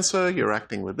a tensor, you're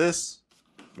acting with this,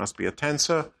 must be a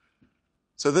tensor.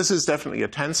 So this is definitely a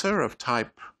tensor of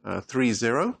type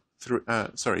 0,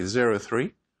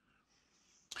 3.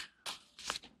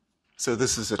 So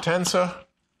this is a tensor.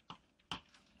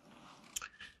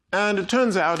 And it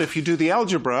turns out if you do the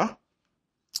algebra,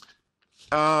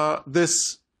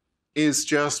 this is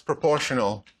just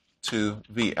proportional to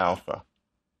V alpha.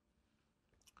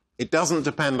 It doesn't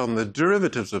depend on the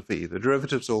derivatives of V. The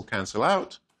derivatives all cancel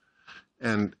out.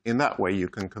 And in that way, you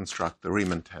can construct the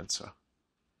Riemann tensor.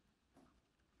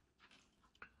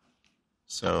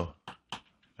 So,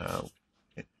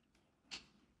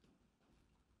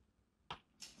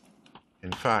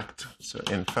 in fact,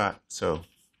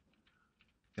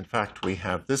 we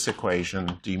have this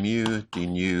equation: d mu d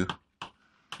nu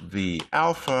V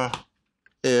alpha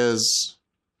is,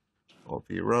 or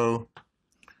V rho,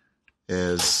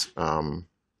 is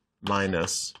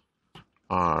minus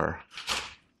R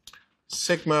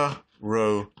sigma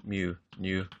rho mu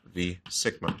nu V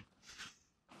sigma,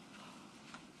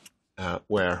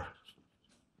 where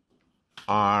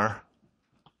R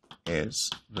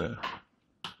is the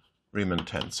Riemann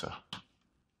tensor.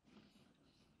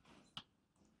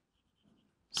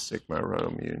 Sigma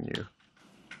rho mu nu.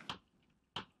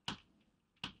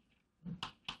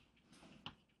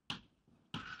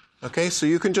 Okay, so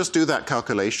you can just do that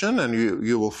calculation and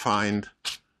you will find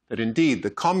that indeed the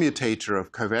commutator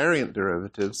of covariant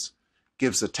derivatives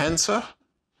gives a tensor,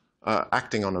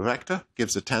 acting on a vector,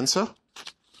 gives a tensor.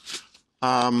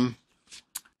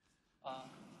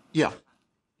 Yeah.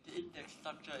 The index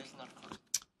structure is not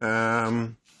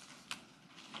correct.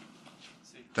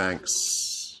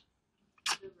 Thanks.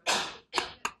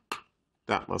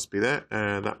 That must be there,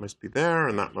 that must be there,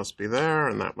 and that must be there,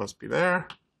 and that must be there.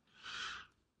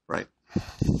 Right.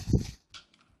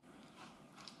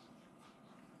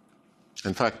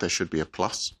 In fact, there should be a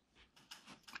plus.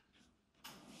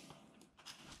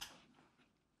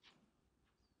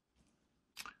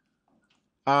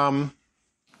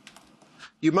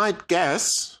 You might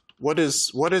guess, what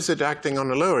is it acting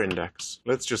on a lower index?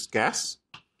 Let's just guess.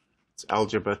 It's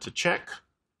algebra to check.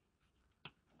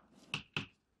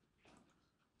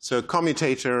 So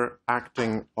commutator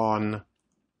acting on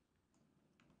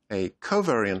a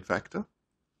covariant vector,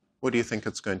 what do you think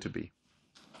it's going to be?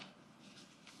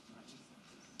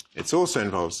 It also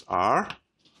involves R,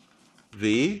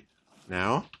 V,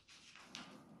 now,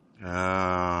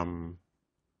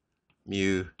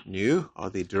 mu, nu are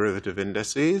the derivative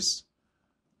indices,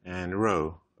 and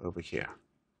rho over here.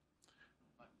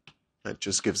 That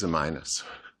just gives a minus.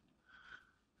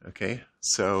 Okay,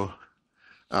 so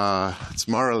it's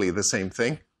morally the same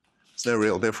thing. There's no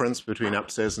real difference between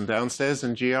upstairs and downstairs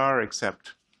in GR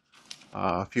except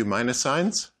a few minus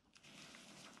signs.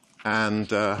 And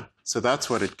so that's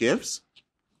what it gives.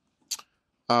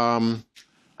 And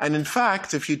in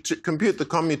fact, if you compute the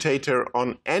commutator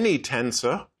on any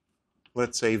tensor,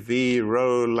 let's say V,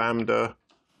 rho, lambda,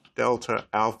 delta,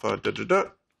 alpha,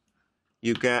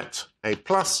 you get a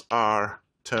plus R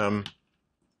term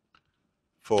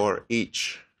for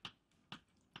each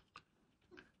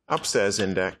upstairs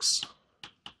index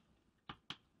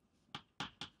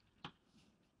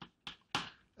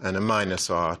and a minus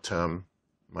R term,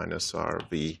 minus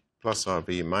RV, plus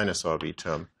RV, minus RV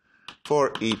term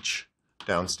for each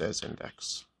downstairs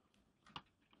index.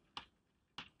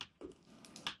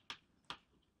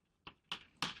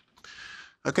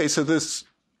 Okay, so this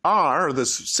R,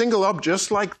 this single object, just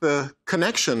like the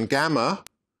connection gamma,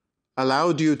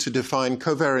 allowed you to define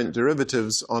covariant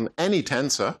derivatives on any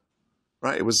tensor,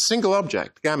 right? It was a single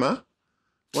object, gamma.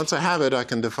 Once I have it, I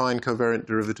can define covariant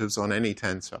derivatives on any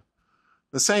tensor.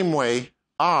 The same way,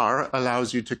 R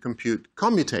allows you to compute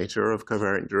commutator of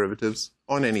covariant derivatives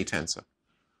on any tensor,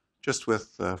 just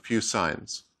with a few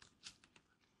signs.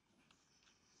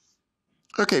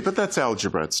 Okay, but that's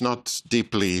algebra. It's not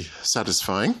deeply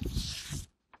satisfying.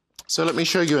 So let me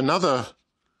show you another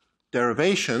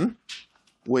derivation,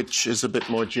 which is a bit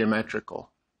more geometrical.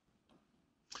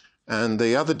 And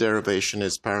the other derivation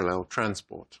is parallel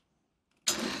transport.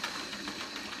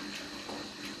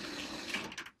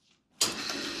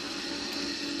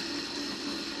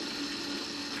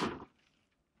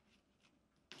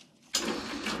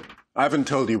 I haven't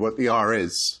told you what the R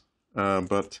is,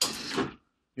 but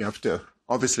you have to,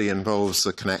 obviously involves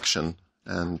the connection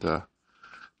and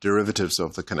derivatives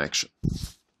of the connection.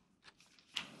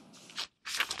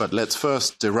 But let's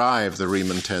first derive the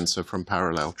Riemann tensor from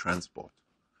parallel transport.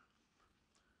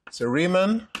 So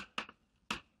Riemann,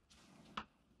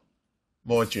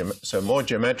 more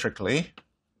geometrically,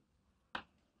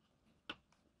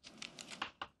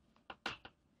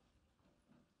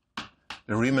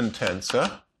 the Riemann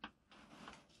tensor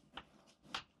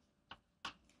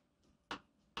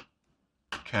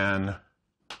can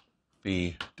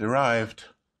be derived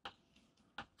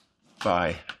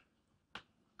by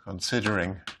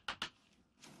considering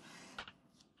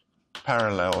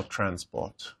parallel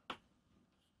transport.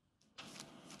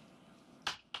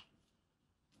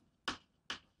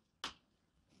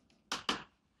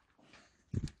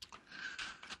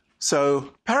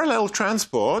 So parallel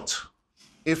transport,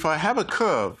 if I have a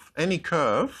curve, any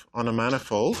curve on a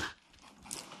manifold,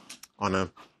 on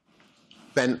a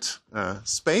bent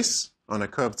space, on a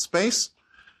curved space,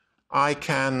 I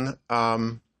can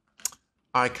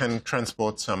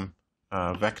transport some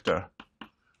vector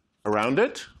around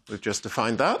it. We've just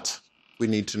defined that. We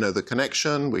need to know the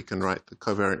connection. We can write the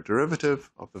covariant derivative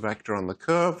of the vector on the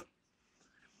curve.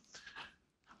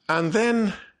 And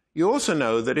then you also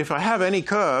know that if I have any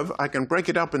curve, I can break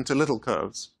it up into little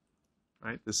curves.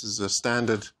 Right? This is a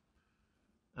standard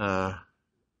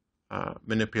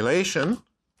manipulation,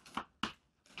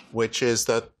 which is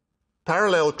that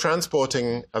parallel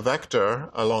transporting a vector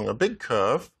along a big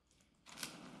curve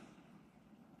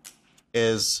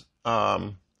is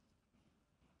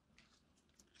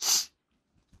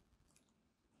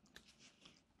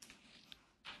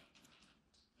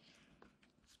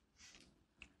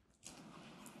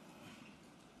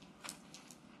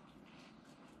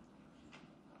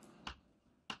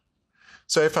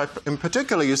so if I, in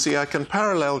particular, you see, I can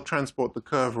parallel transport the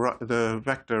curve, the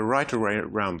vector right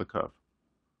around the curve.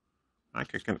 I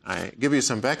give you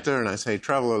some vector and I say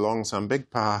travel along some big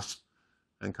path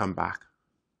and come back.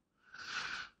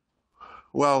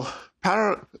 Well,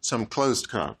 some closed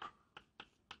curve.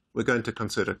 We're going to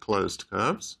consider closed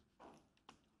curves.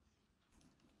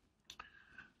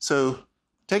 So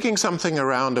taking something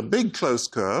around a big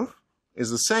closed curve is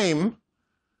the same,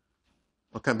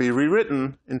 or can be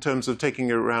rewritten in terms of taking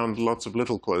it around lots of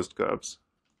little closed curves.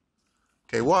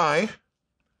 Okay, why?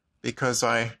 Because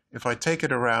if I take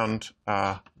it around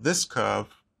this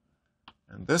curve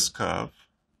and this curve,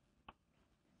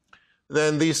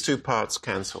 then these two parts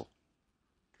cancel.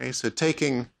 Okay, so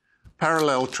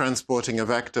parallel transporting a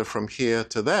vector from here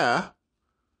to there,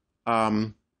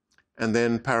 and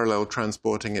then parallel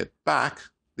transporting it back,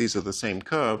 these are the same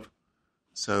curve,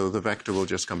 so the vector will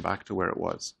just come back to where it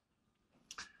was.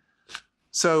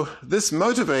 So this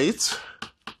motivates,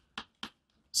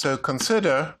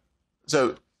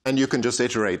 and you can just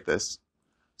iterate this.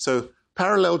 So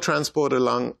parallel transport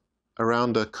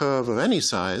around a curve of any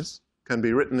size can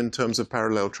be written in terms of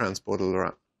parallel transport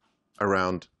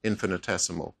around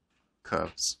infinitesimal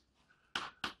curves.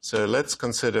 So let's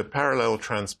consider parallel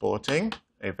transporting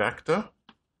a vector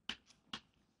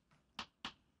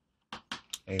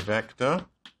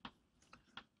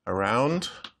around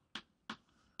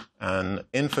an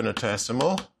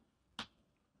infinitesimal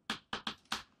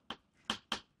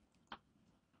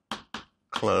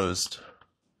closed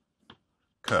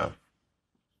curve.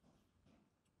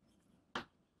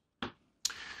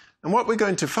 And what we're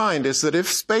going to find is that if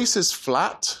space is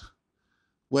flat,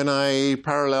 when I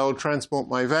parallel transport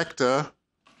my vector,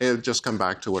 it'll just come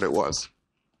back to what it was.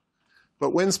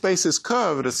 But when space is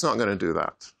curved, it's not going to do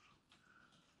that.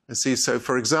 You see, so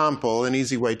for example, an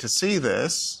easy way to see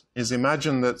this is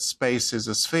imagine that space is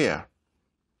a sphere.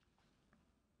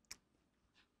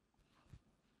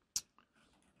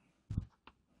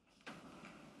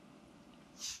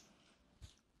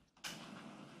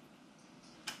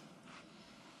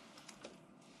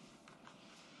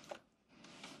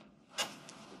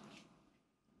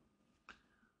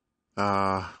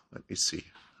 Let me see.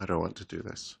 I don't want to do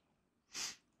this.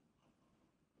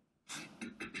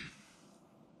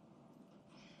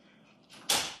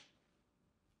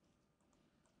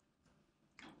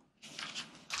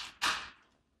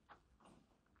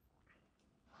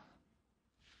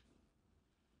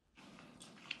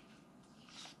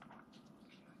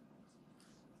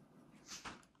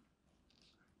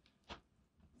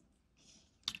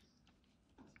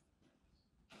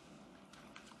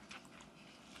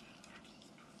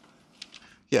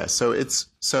 Yeah, so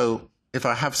if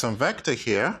I have some vector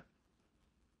here,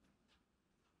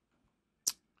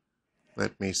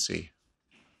 let me see.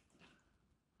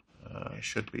 It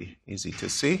should be easy to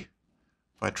see.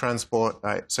 If I transport,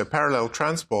 so parallel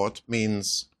transport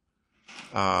means,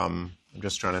 I'm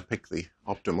just trying to pick the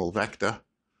optimal vector.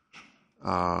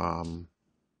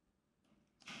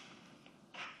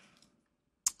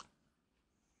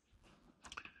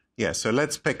 Yeah, so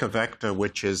let's pick a vector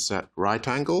which is at right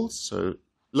angles. So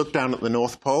look down at the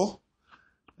North Pole,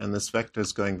 and this vector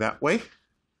is going that way.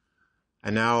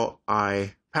 And now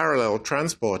I parallel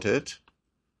transport it,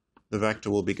 the vector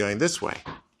will be going this way,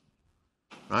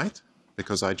 right?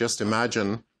 Because I just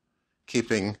imagine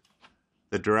keeping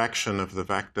the direction of the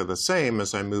vector the same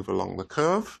as I move along the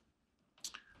curve.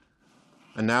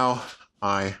 And now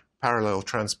I parallel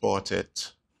transport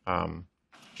it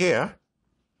here.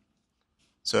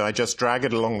 So I just drag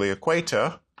it along the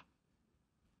equator,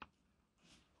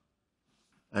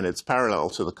 and it's parallel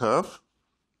to the curve.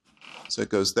 So it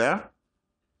goes there.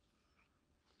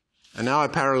 And now I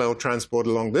parallel transport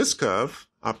along this curve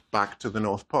up back to the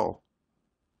North Pole.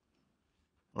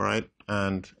 All right,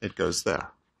 and it goes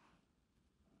there.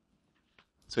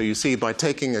 So you see, by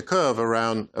taking a curve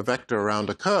around, a vector around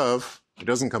a curve, it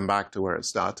doesn't come back to where it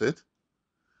started.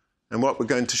 And what we're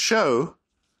going to show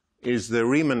is the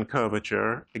Riemann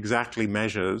curvature exactly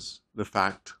measures the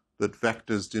fact that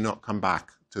vectors do not come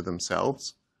back to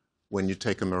themselves when you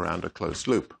take them around a closed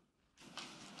loop.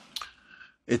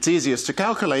 It's easiest to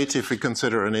calculate if we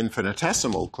consider an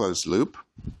infinitesimal closed loop,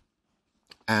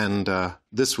 and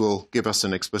this will give us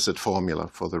an explicit formula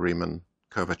for the Riemann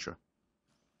curvature.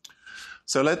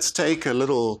 So let's take a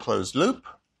little closed loop.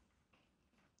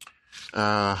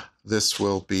 This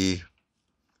will be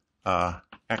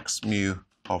x mu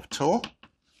of Tor.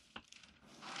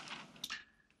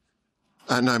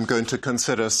 And I'm going to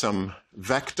consider some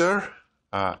vector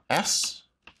s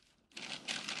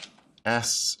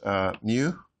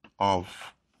mu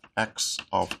of x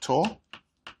of Tor.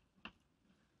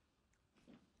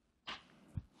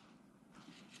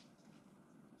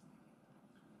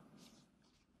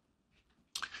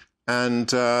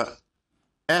 And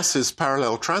s is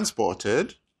parallel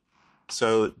transported,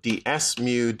 so ds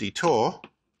mu d Tor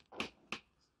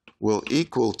will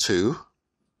equal to,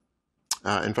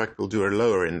 in fact, we'll do a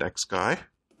lower index guy,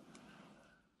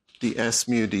 ds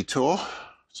mu d Tor,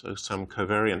 so some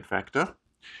covariant vector.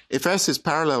 If s is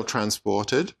parallel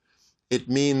transported, it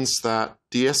means that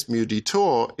ds mu d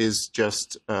Tor is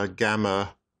just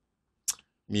gamma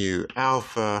mu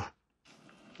alpha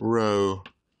rho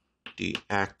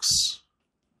dx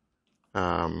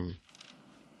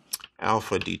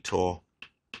alpha d Tor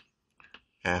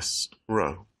s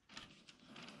rho.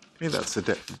 Okay, that's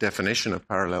the definition of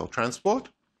parallel transport.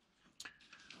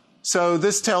 So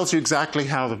this tells you exactly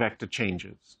how the vector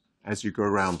changes as you go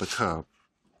around the curve.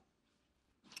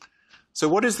 So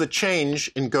what is the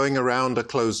change in going around a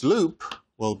closed loop?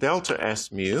 Well, delta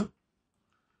S mu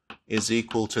is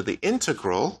equal to the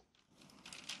integral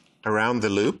around the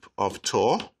loop of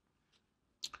Tor.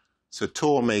 So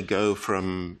Tor may go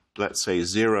from, let's say,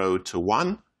 0 to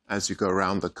 1 as you go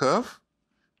around the curve.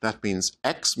 That means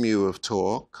x mu of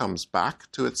Tor comes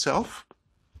back to itself.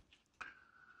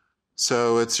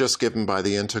 So it's just given by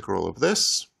the integral of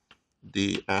this,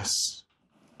 ds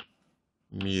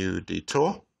mu d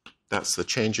Tor. That's the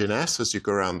change in s as you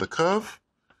go around the curve.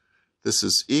 This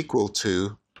is equal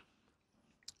to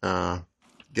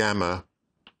gamma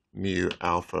mu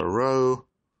alpha rho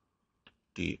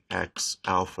dx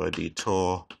alpha d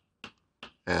Tor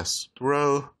s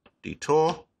rho d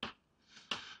Tor.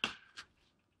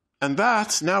 And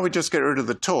that, now we just get rid of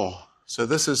the Tor. So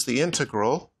this is the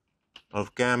integral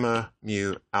of gamma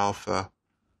mu alpha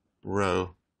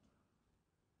rho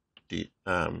d,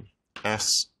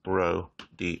 s rho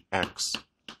dx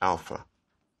alpha.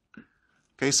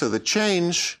 Okay, so the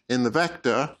change in the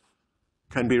vector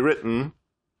can be written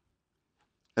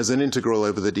as an integral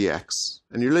over the dx.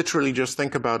 And you literally just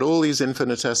think about all these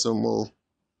infinitesimal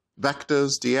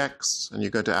vectors, dx, and you're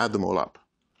going to add them all up,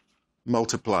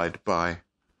 multiplied by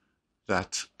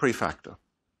that prefactor.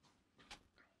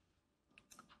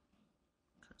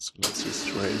 Okay, so let's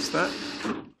just raise that.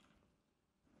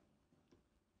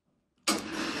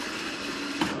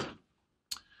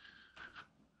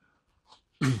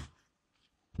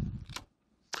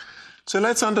 So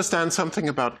let's understand something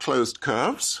about closed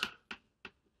curves.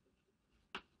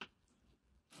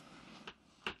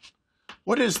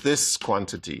 What is this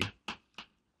quantity?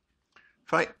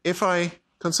 If I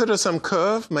consider some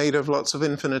curve made of lots of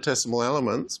infinitesimal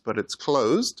elements, but it's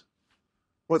closed,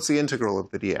 what's the integral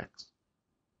of the dx?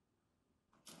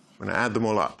 I'm going to add them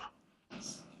all up.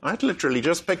 Right? Literally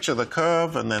just picture the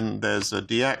curve, and then there's a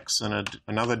dx and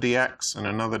another dx and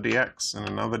another dx and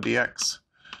another dx.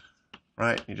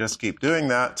 Right? You just keep doing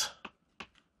that.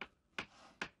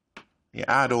 You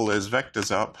add all those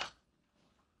vectors up.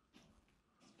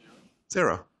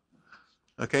 0.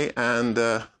 Okay, and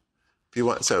if you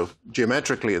want, so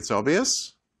geometrically it's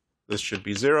obvious. This should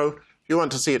be 0. If you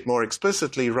want to see it more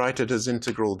explicitly, write it as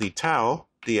integral d tau,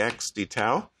 dx d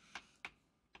tau,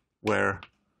 where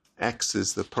x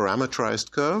is the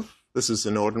parametrized curve. This is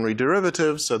an ordinary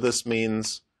derivative, so this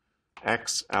means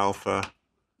x alpha,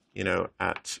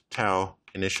 at tau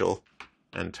initial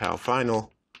and tau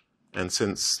final. And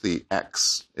since the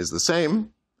x is the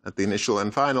same at the initial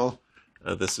and final,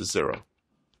 this is 0.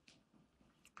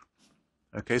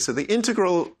 Okay, so the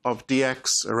integral of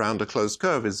dx around a closed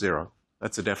curve is 0.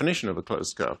 That's the definition of a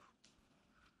closed curve.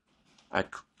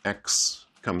 X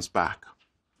comes back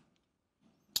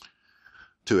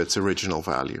to its original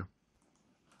value.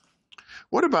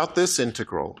 What about this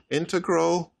integral?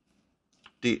 Integral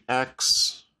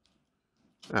dx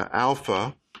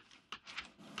alpha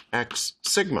x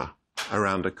sigma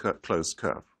around a closed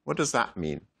curve. What does that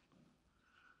mean?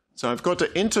 So I've got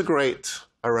to integrate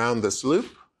around this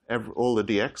loop, all the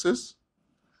dx's,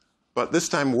 but this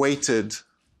time weighted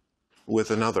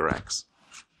with another x.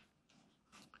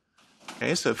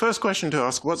 Okay, so first question to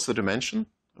ask, what's the dimension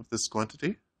of this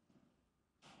quantity?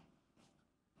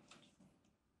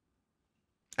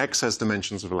 X has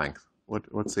dimensions of length.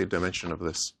 What's the dimension of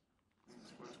this?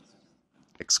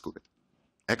 X squared.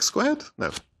 X squared?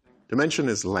 No. Dimension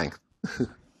is length.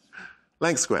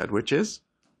 Length squared, which is?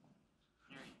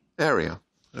 Area.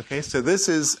 Okay, so this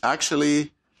is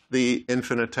actually the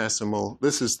infinitesimal,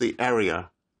 this is the area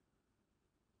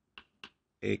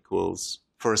equals,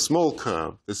 for a small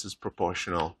curve, this is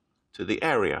proportional to the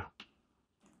area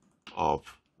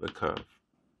of the curve.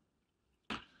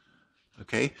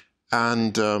 Okay,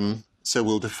 and so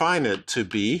we'll define it to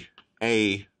be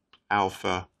A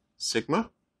alpha sigma.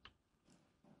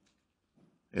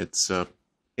 It's a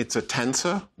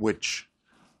tensor which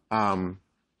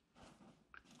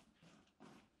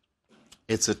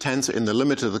it's a tensor in the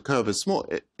limit of the curve is small.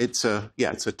 It's a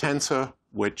tensor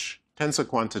tensor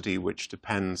quantity which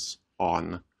depends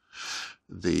on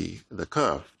the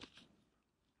curve.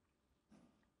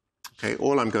 Okay,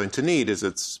 all I'm going to need is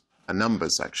its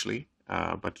numbers actually,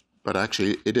 but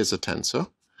actually it is a tensor.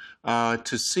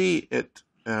 To see it,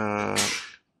 yeah,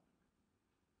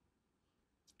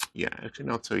 actually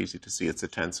not so easy to see it's a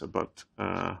tensor, but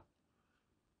let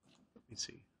me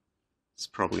see. It's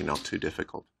probably not too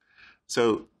difficult.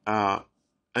 So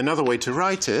another way to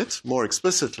write it more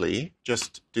explicitly,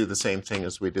 just do the same thing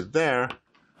as we did there,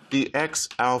 dx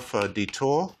alpha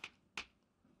dtor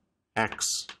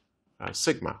x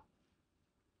sigma,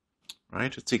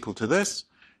 right? It's equal to this.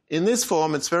 In this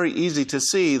form, it's very easy to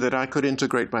see that I could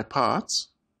integrate by parts.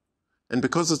 And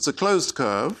because it's a closed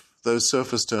curve, those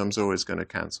surface terms are always going to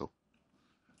cancel.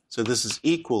 So this is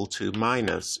equal to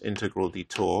minus integral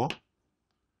dtor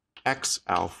x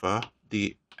alpha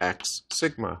dx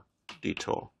sigma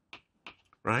dtor,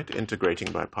 right?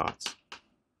 Integrating by parts.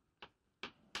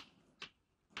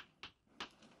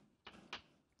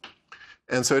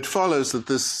 And so it follows that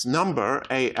this number,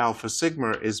 A alpha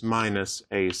sigma, is minus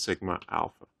A sigma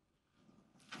alpha.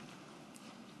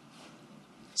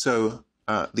 So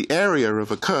the area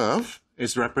of a curve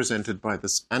is represented by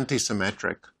this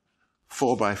antisymmetric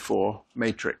 4x4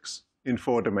 matrix in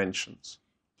 4 dimensions.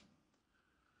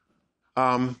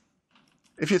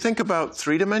 If you think about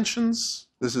 3 dimensions,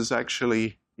 this is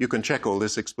actually, you can check all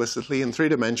this explicitly. In 3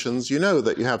 dimensions, you know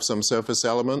that you have some surface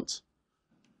element.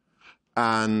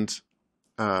 And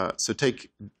so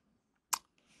take,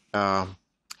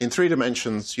 in 3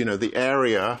 dimensions, you know, the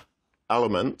area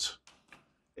element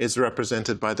is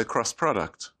represented by the cross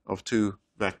product of 2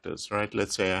 vectors, right?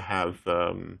 Let's say I have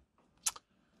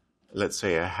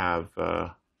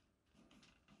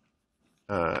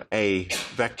A,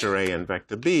 vector A and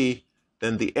vector B,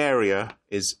 then the area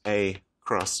is A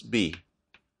cross B.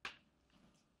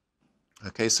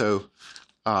 Okay, so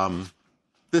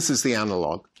this is the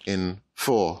analog in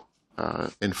 4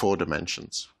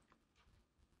 dimensions.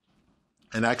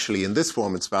 And actually, in this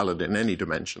form, it's valid in any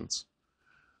dimensions.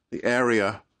 The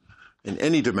area in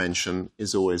any dimension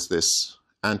is always this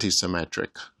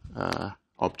antisymmetric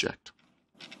object.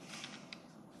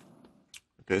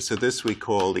 Okay, so this we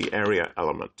call the area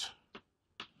element.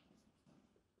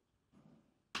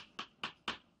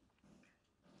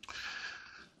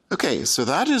 Okay, so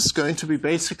that is going to be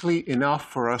basically enough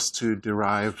for us to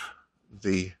derive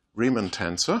the Riemann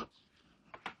tensor.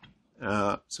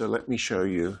 So let me show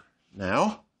you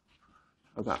now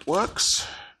how that works.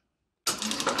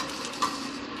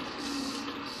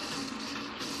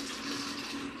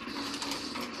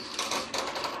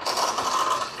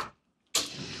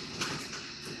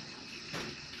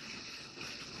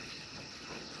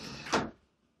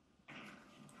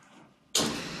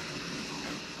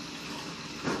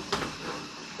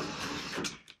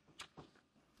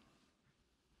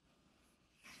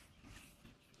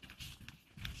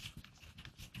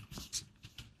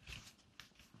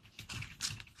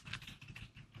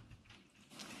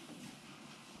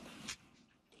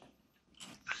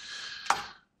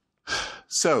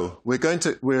 So we're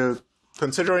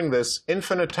considering this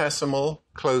infinitesimal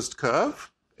closed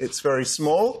curve. It's very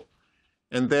small,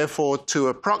 and therefore to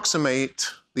approximate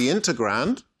the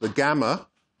integrand, the gamma,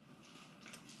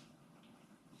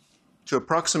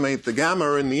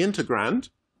 in the integrand,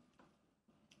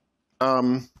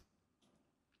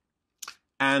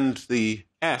 and the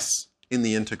s in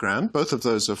the integrand, both of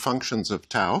those are functions of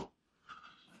tau,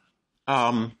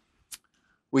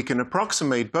 we can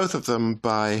approximate both of them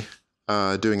by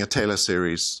doing a Taylor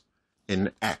series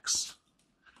in x.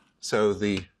 So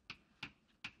the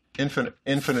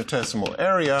infinitesimal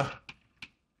area,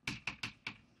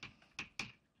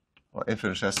 or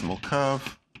infinitesimal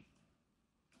curve,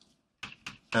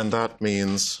 and that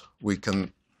means we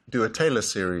can do a Taylor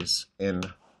series in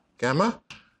gamma.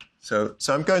 So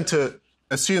I'm going to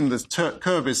assume this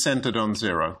curve is centered on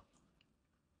 0.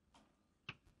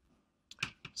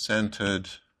 Centered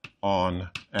on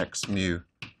x mu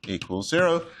equals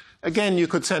 0. Again, you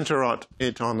could center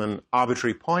it on an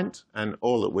arbitrary point, and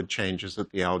all it would change is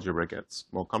that the algebra gets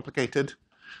more complicated.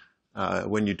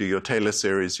 When you do your Taylor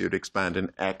series, you'd expand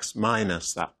in x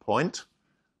minus that point,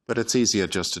 but it's easier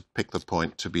just to pick the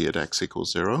point to be at x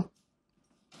equals 0.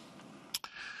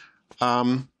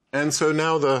 And so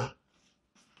now the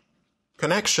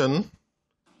connection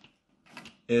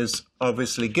is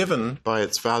obviously given by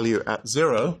its value at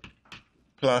 0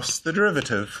 plus the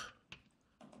derivative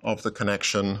of the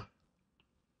connection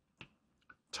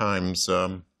times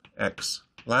x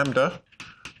lambda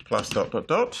plus dot dot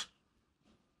dot.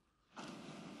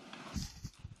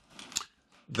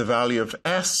 The value of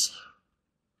s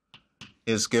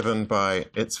is given by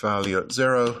its value at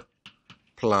 0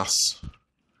 plus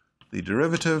the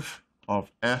derivative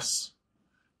of s.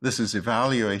 This is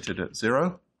evaluated at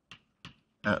 0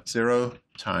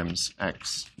 times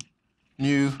x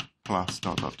nu plus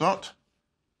dot dot dot.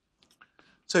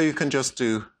 So you can just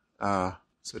do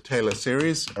so Taylor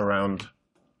series around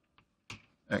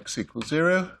x equals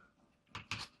 0.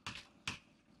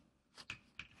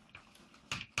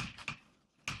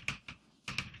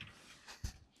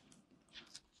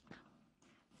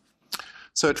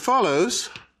 So it follows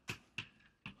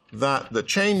that the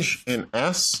change in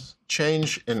s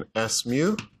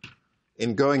mu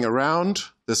in going around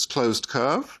this closed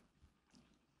curve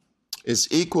is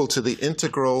equal to the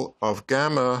integral of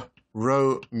gamma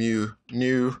rho mu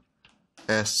nu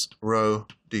s rho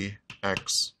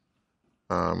dx.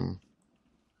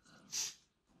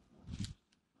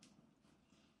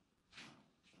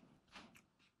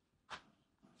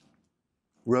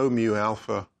 Rho mu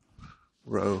alpha,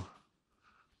 rho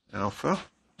alpha.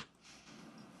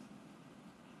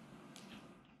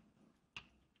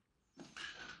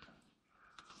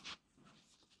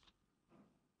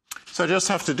 So I just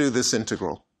have to do this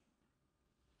integral.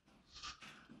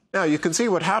 Now you can see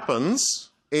what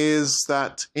happens is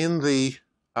that in the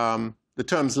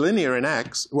terms linear in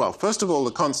x, well, first of all,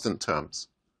 the constant terms.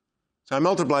 So I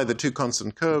multiply the two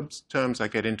constant terms, I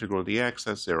get integral dx,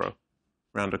 that's 0,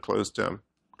 around a closed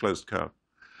curve.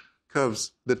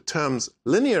 The terms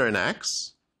linear in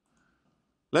x,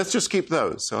 let's just keep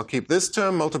those. So I'll keep this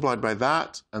term multiplied by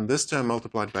that, and this term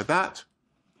multiplied by that,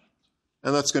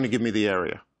 and that's going to give me the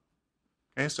area.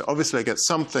 Okay, so obviously I get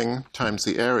something times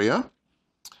the area.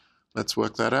 Let's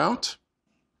work that out.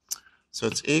 So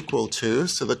it's equal to,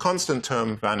 so the constant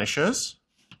term vanishes.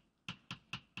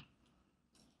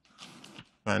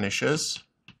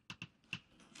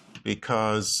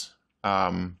 Because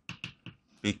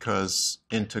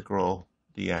integral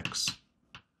dx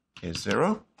is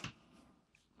 0.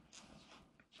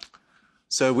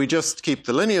 So we just keep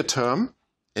the linear term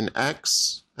in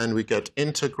x, and we get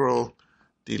integral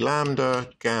d lambda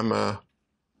gamma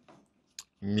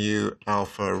mu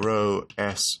alpha rho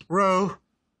s rho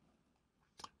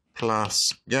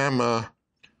plus gamma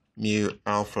mu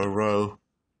alpha rho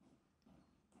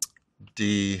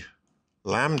d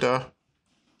lambda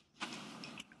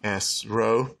s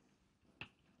rho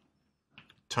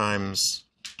times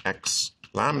x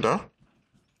lambda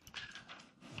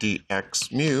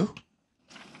dx mu,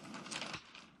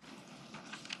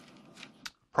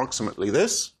 approximately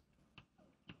this.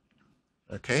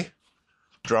 Okay,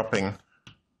 dropping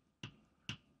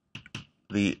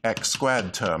the x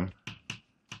squared term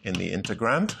in the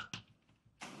integrand.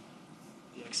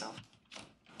 The x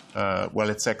alpha. Well,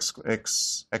 it's x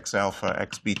alpha,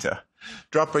 x beta.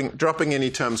 Dropping any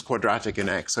terms quadratic in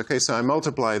x. Okay, so I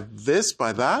multiply this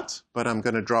by that, but I'm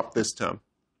going to drop this term.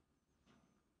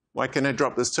 Why can I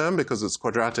drop this term? Because it's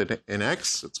quadratic in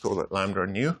x. Let's call it lambda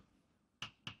nu.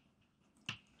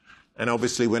 And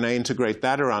obviously, when I integrate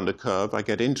that around a curve, I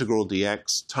get integral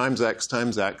dx times x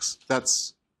times x.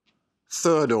 That's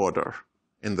third order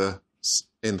in the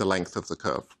length of the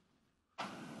curve.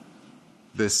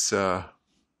 This guy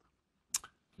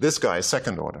is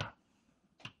second order.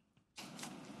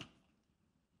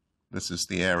 This is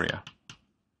the area.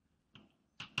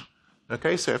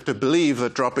 Okay, so I have to believe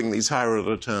that dropping these higher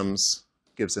order terms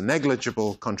gives a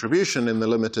negligible contribution in the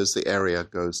limit as the area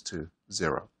goes to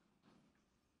 0.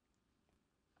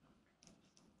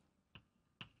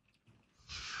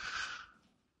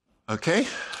 Okay,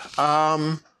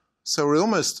 so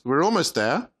we're almost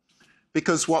there,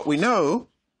 because what we know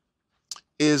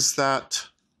is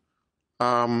that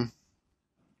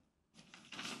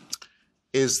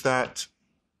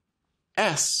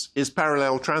S is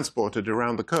parallel transported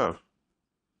around the curve.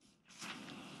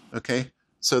 Okay,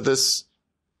 so this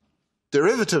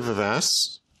derivative of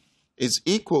S is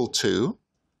equal to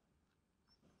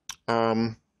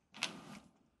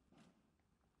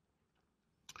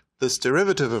this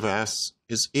derivative of S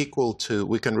is equal to,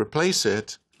 we can replace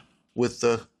it with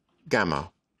the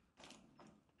gamma,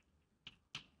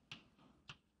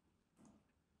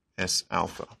 S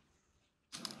alpha.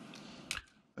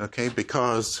 Okay,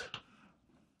 because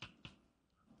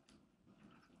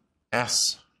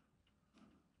S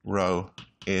rho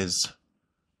is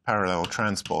parallel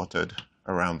transported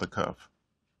around the curve.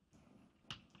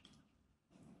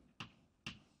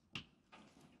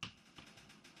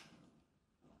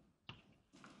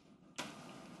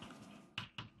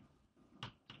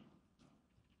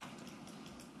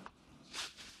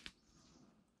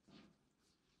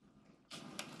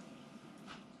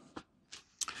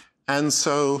 And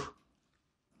so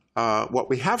what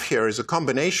we have here is a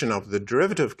combination of the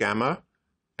derivative gamma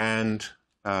and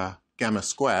gamma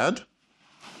squared.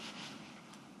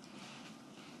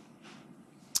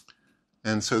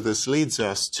 And so this leads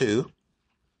us to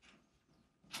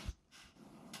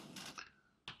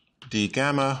d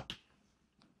gamma.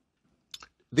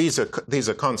 These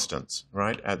are constants,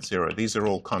 right, at 0. These are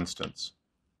all constants.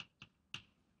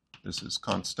 This is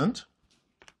constant.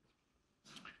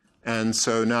 And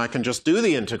so now I can just do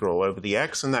the integral over the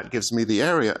x, and that gives me the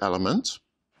area element.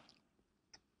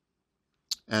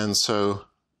 And so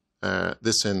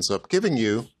this ends up giving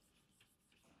you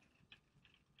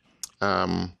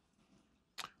 1/2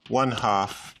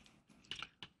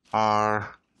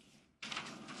 r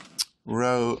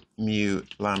rho mu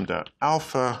lambda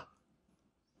alpha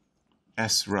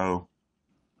s rho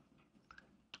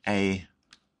a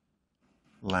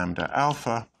lambda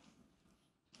alpha,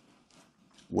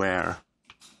 where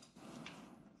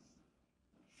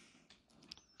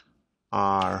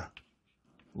r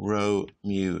rho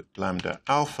mu lambda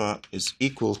alpha is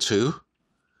equal to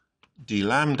d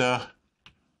lambda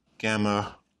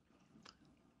gamma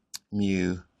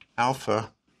mu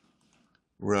alpha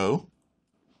rho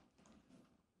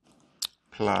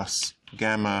plus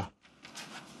gamma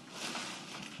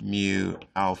mu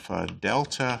alpha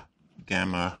delta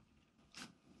gamma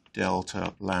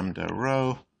delta lambda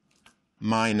rho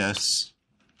minus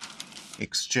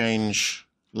exchange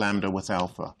lambda with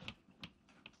alpha.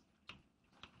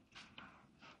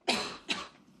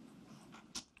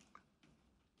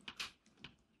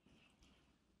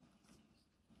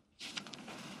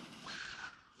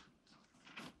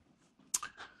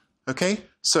 Okay,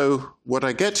 so what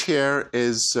I get here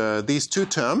is these two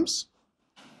terms,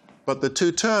 but the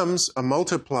two terms are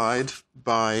multiplied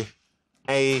by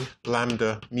a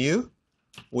lambda mu,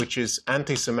 which is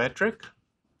antisymmetric.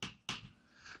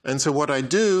 And so what I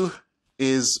do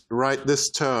is write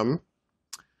this term.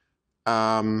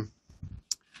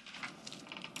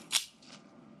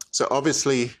 So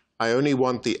obviously, I only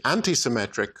want the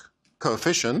antisymmetric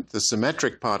coefficient. The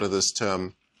symmetric part of this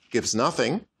term gives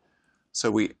nothing. So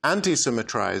we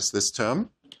antisymmetrize this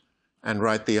term and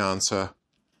write the answer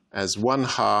as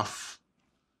 1/2.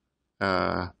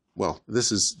 Well, this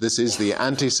is the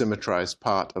antisymmetrized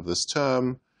part of this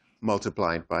term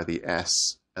multiplied by the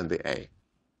S and the A.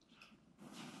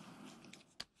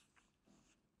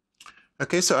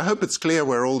 Okay, so I hope it's clear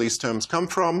where all these terms come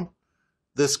from.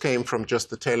 This came from just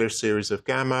the Taylor series of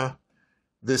gamma.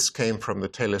 This came from the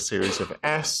Taylor series of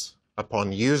S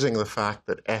upon using the fact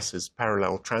that S is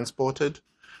parallel transported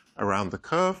around the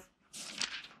curve.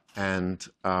 And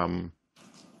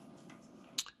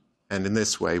in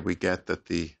this way, we get that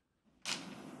the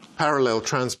parallel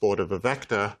transport of a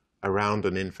vector around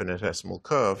an infinitesimal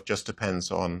curve just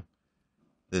depends on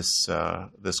this,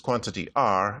 this quantity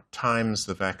r times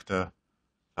the vector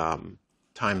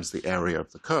times the area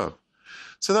of the curve.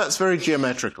 So that's very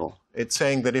geometrical. It's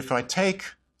saying that if I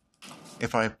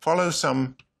follow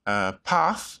some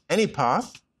path, any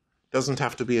path, doesn't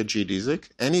have to be a geodesic,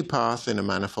 any path in a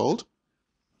manifold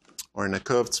or in a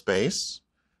curved space,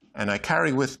 and I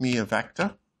carry with me a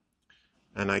vector,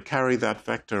 and I carry that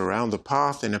vector around the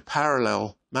path in a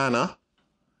parallel manner,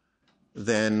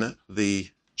 then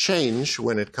the change,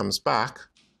 when it comes back,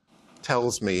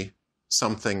 tells me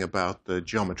something about the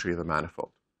geometry of the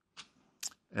manifold.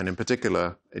 And in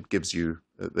particular, it gives you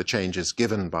the change is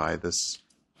given by this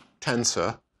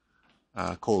tensor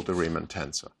called the Riemann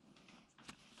tensor.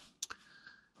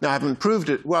 Now, I haven't proved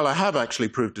it. Well, I have actually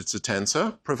proved it's a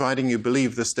tensor, providing you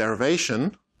believe this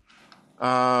derivation.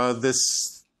 All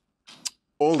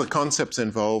the concepts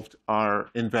involved are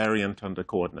invariant under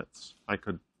coordinates. I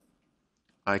could,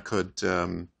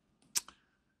 you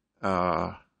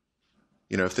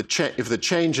know, if the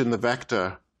change in the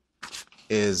vector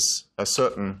is a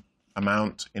certain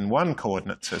amount in one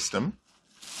coordinate system,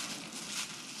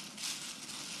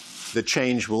 the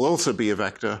change will also be a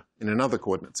vector in another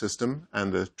coordinate system,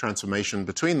 and the transformation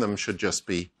between them should just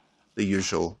be the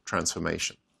usual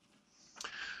transformation.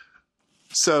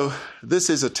 So this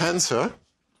is a tensor.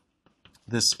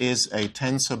 This is a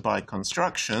tensor by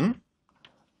construction.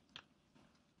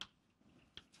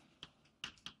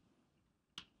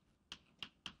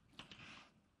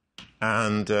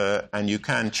 And you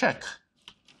can check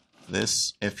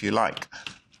this if you like.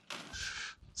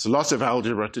 It's a lot of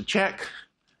algebra to check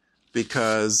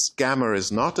because gamma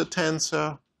is not a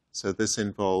tensor, so this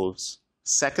involves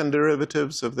second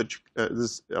derivatives of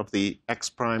the x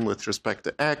prime with respect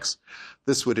to x.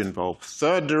 This would involve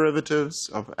third derivatives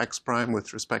of x prime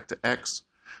with respect to x.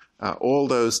 All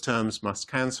those terms must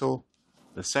cancel.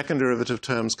 The second derivative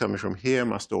terms coming from here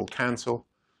must all cancel.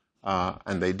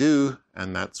 And they do,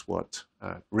 and that's what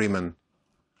Riemann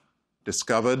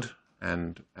discovered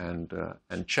and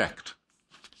checked.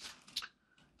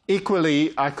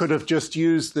 Equally, I could have just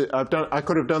used I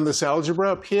could have done this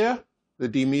algebra up here, the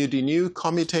d mu d nu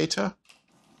commutator,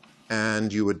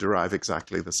 and you would derive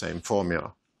exactly the same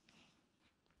formula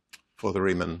for the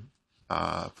Riemann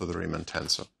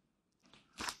tensor.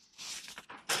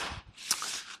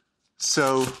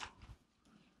 So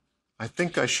I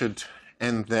think I should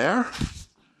end there,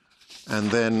 and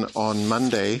then on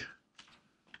Monday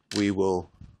we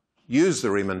will use the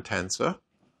Riemann tensor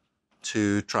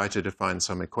to try to define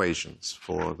some equations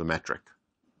for the metric.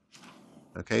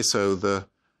 Okay, so the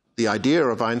idea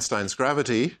of Einstein's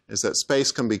gravity is that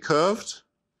space can be curved.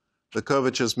 The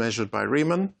curvature is measured by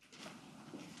Riemann.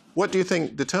 What do you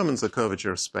think determines the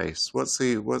curvature of space? What's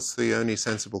the only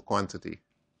sensible quantity?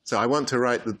 So I want to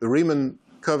write that the Riemann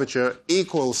curvature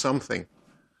equals something.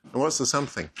 And what's the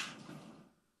something?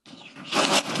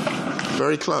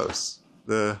 Very close.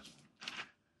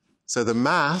 So the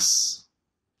mass,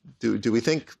 do we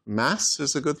think mass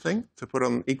is a good thing to put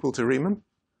on equal to Riemann?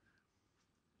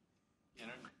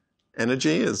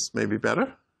 Energy is maybe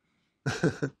better.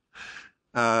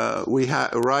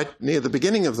 Right near the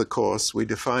beginning of the course, we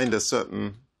defined a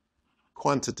certain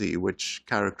quantity which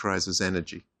characterizes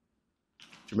energy. Do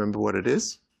you remember what it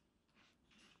is?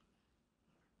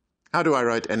 How do I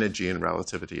write energy in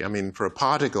relativity? I mean, for a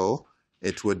particle,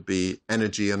 it would be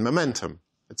energy and momentum.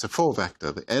 It's a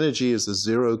 4-vector. The energy is the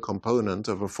 0 component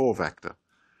of a 4-vector,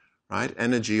 right?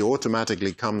 Energy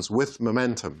automatically comes with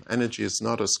momentum. Energy is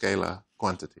not a scalar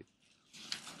quantity.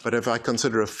 But if I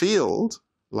consider a field,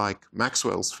 like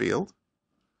Maxwell's field,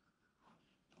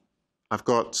 I've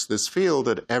got this field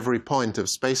at every point of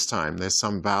space-time. There's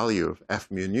some value of f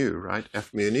mu nu, right?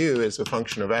 F mu nu is a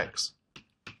function of x.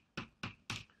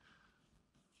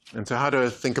 And so how do I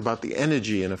think about the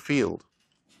energy in a field?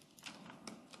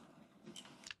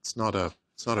 It's not a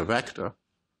vector.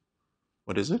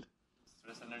 What is it?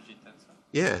 Stress energy tensor.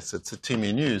 Yes, it's a T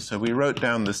mu nu. So we wrote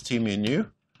down this T mu nu,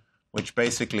 which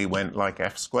basically went like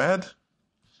f squared.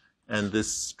 And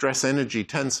this stress energy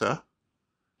tensor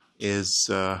is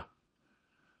the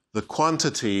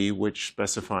quantity which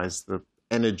specifies the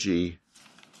energy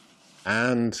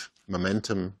and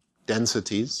momentum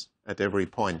densities at every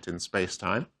point in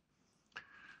space-time.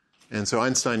 And so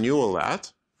Einstein knew all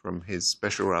that from his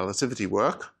special relativity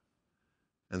work.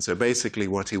 And so basically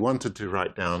what he wanted to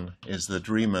write down is that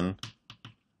Riemann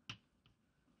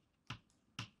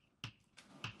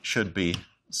should be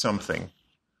something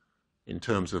in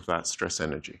terms of that stress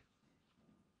energy.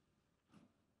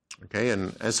 Okay,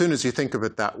 and as soon as you think of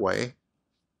it that way,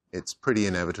 it's pretty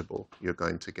inevitable. You're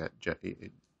going to get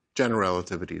general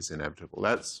relativity is inevitable.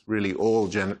 That's really all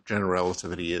general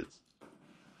relativity is.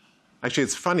 Actually,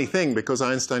 it's a funny thing because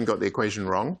Einstein got the equation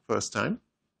wrong first time.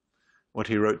 What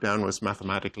he wrote down was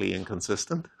mathematically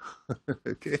inconsistent.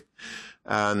 Okay,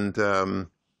 and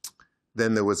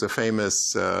then there was a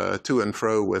famous to and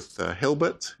fro with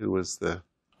Hilbert, who was the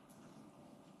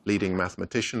leading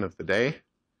mathematician of the day.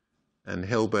 And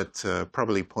Hilbert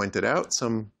probably pointed out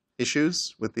some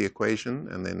issues with the equation,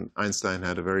 and then Einstein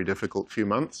had a very difficult few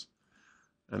months.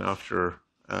 And after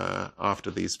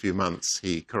these few months,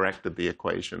 he corrected the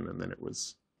equation, and then it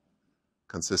was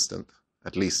consistent,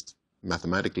 at least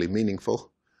mathematically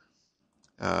meaningful.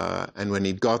 And when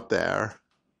he got there,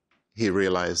 he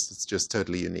realized it's just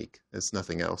totally unique. There's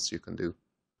nothing else you can do.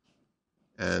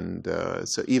 And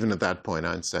so even at that point,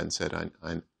 Einstein said,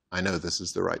 I know this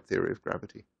is the right theory of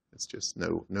gravity. It's just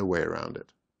no way around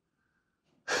it.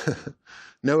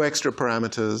 No extra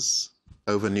parameters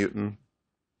over Newton.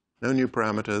 No new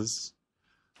parameters,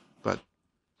 but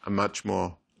a much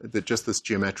more, just this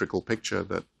geometrical picture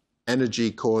that energy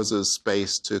causes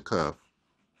space to curve.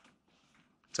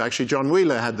 So actually, John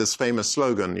Wheeler had this famous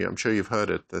slogan, I'm sure you've heard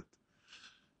it, that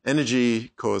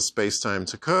energy caused space-time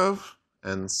to curve,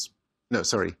 energy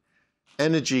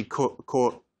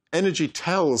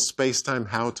tells space-time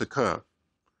how to curve,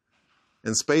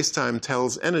 and space-time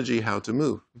tells energy how to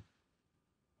move.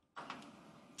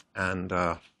 And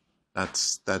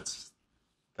that's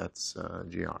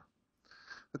GR.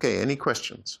 Okay, any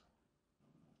questions?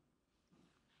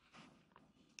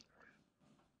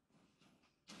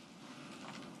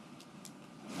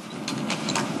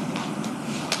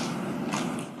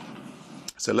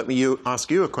 So let me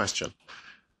ask you a question.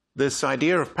 This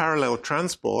idea of parallel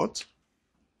transport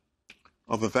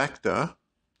of a vector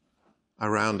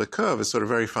around a curve is sort of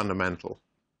very fundamental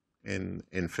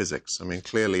in physics. I mean,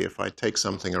 clearly, if I take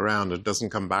something around, it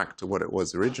doesn't come back to what it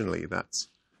was originally. That's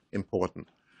important.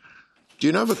 Do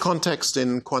you know of a context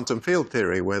in quantum field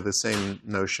theory where the same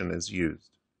notion is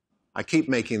used? I keep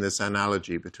making this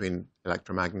analogy between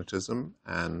electromagnetism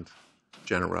and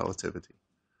general relativity.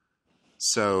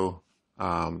 So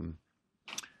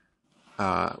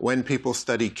when people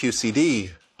study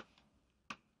QCD,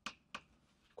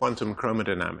 quantum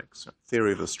chromodynamics,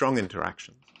 theory of the strong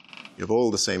interactions, you have all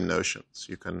the same notions.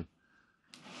 You can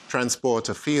transport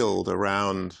a field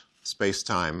around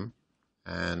space-time,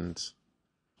 and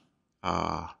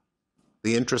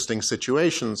the interesting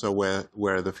situations are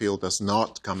where the field does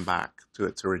not come back to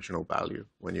its original value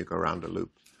when you go around a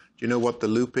loop. Do you know what the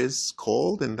loop is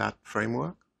called in that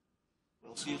framework?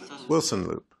 Wilson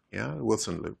loop. Yeah,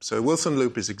 Wilson loop. So Wilson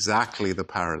loop is exactly the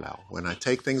parallel. When I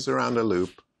take things around a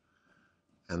loop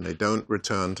and they don't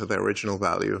return to their original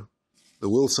value, the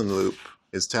Wilson loop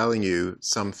is telling you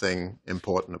something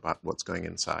important about what's going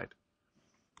inside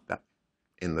that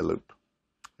in the loop.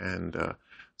 And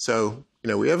so,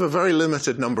 we have a very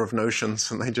limited number of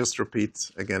notions, and they just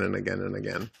repeat again and again and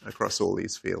again across all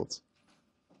these fields.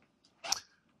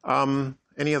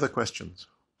 Any other questions?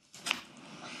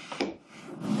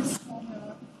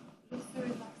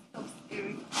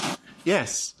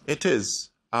 Yes, it is.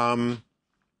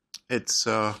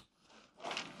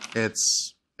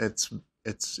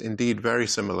 It's indeed very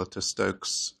similar to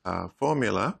Stokes'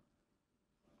 formula.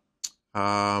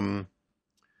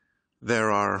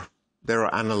 There are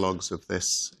analogs of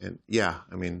this.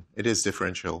 It is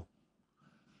differential.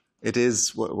 It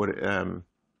is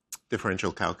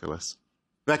differential calculus,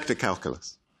 vector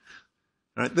calculus.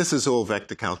 Right? This is all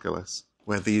vector calculus,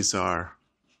 where these are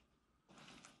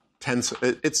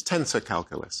tensor. It's tensor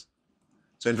calculus.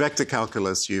 So in vector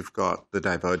calculus, you've got the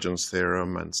divergence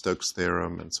theorem and Stokes'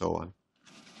 theorem and so on.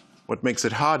 What makes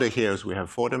it harder here is we have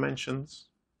 4 dimensions,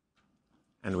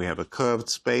 and we have a curved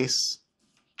space.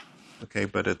 Okay,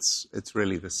 but it's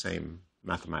really the same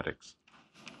mathematics.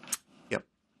 Yep.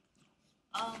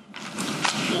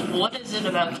 What is it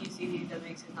about QCD that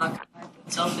makes it not come back to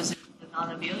itself? Is it the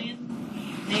non-abelian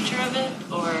nature of it,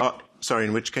 or? Sorry,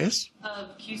 in which case?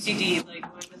 QCD, why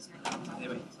doesn't it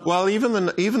evaluate itself? Well, even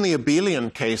the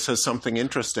abelian case has something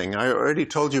interesting. I already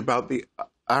told you about the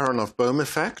Aharonov-Bohm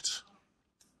effect.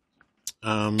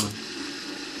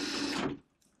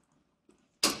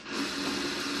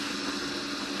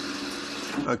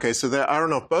 Okay, so the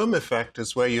Aharonov-Bohm effect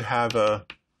is where you have a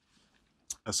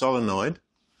solenoid,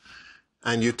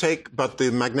 and but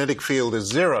the magnetic field is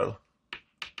 0,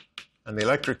 and the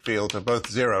electric field are both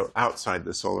 0 outside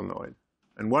the solenoid.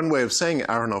 And one way of saying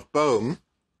Aharonov-Bohm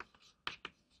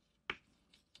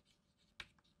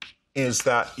is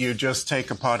that you just take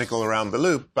a particle around the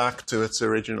loop back to its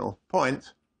original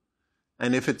point,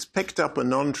 and if it's picked up a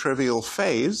non-trivial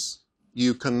phase,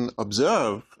 you can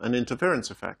observe an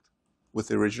interference effect with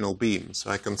the original beam.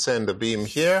 So I can send a beam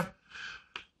here,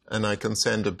 and I can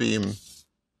send a beam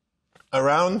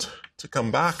around to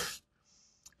come back,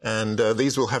 and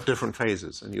these will have different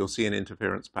phases, and you'll see an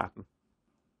interference pattern.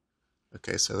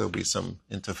 Okay, so there'll be some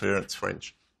interference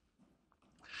fringe.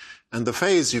 And the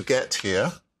phase you get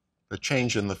here, the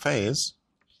change in the phase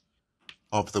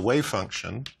of the wave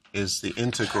function, is the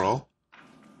integral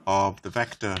of the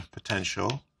vector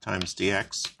potential times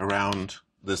dx around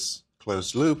this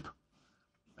closed loop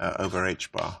over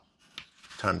h bar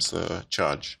times the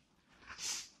charge.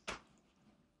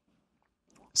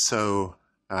 So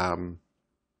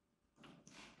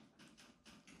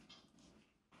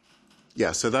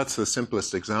Yeah, so that's the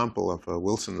simplest example of a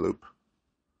Wilson loop.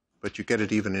 But you get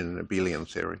it even in an abelian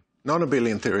theory.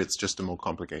 Non-abelian theory, it's just a more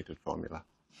complicated formula.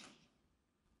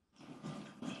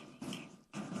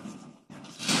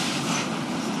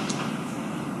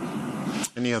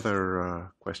 Any other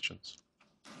questions?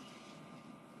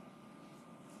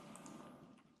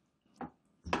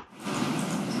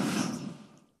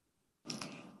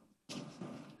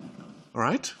 All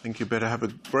right, I think you better have a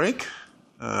break.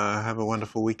 Have a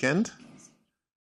wonderful weekend.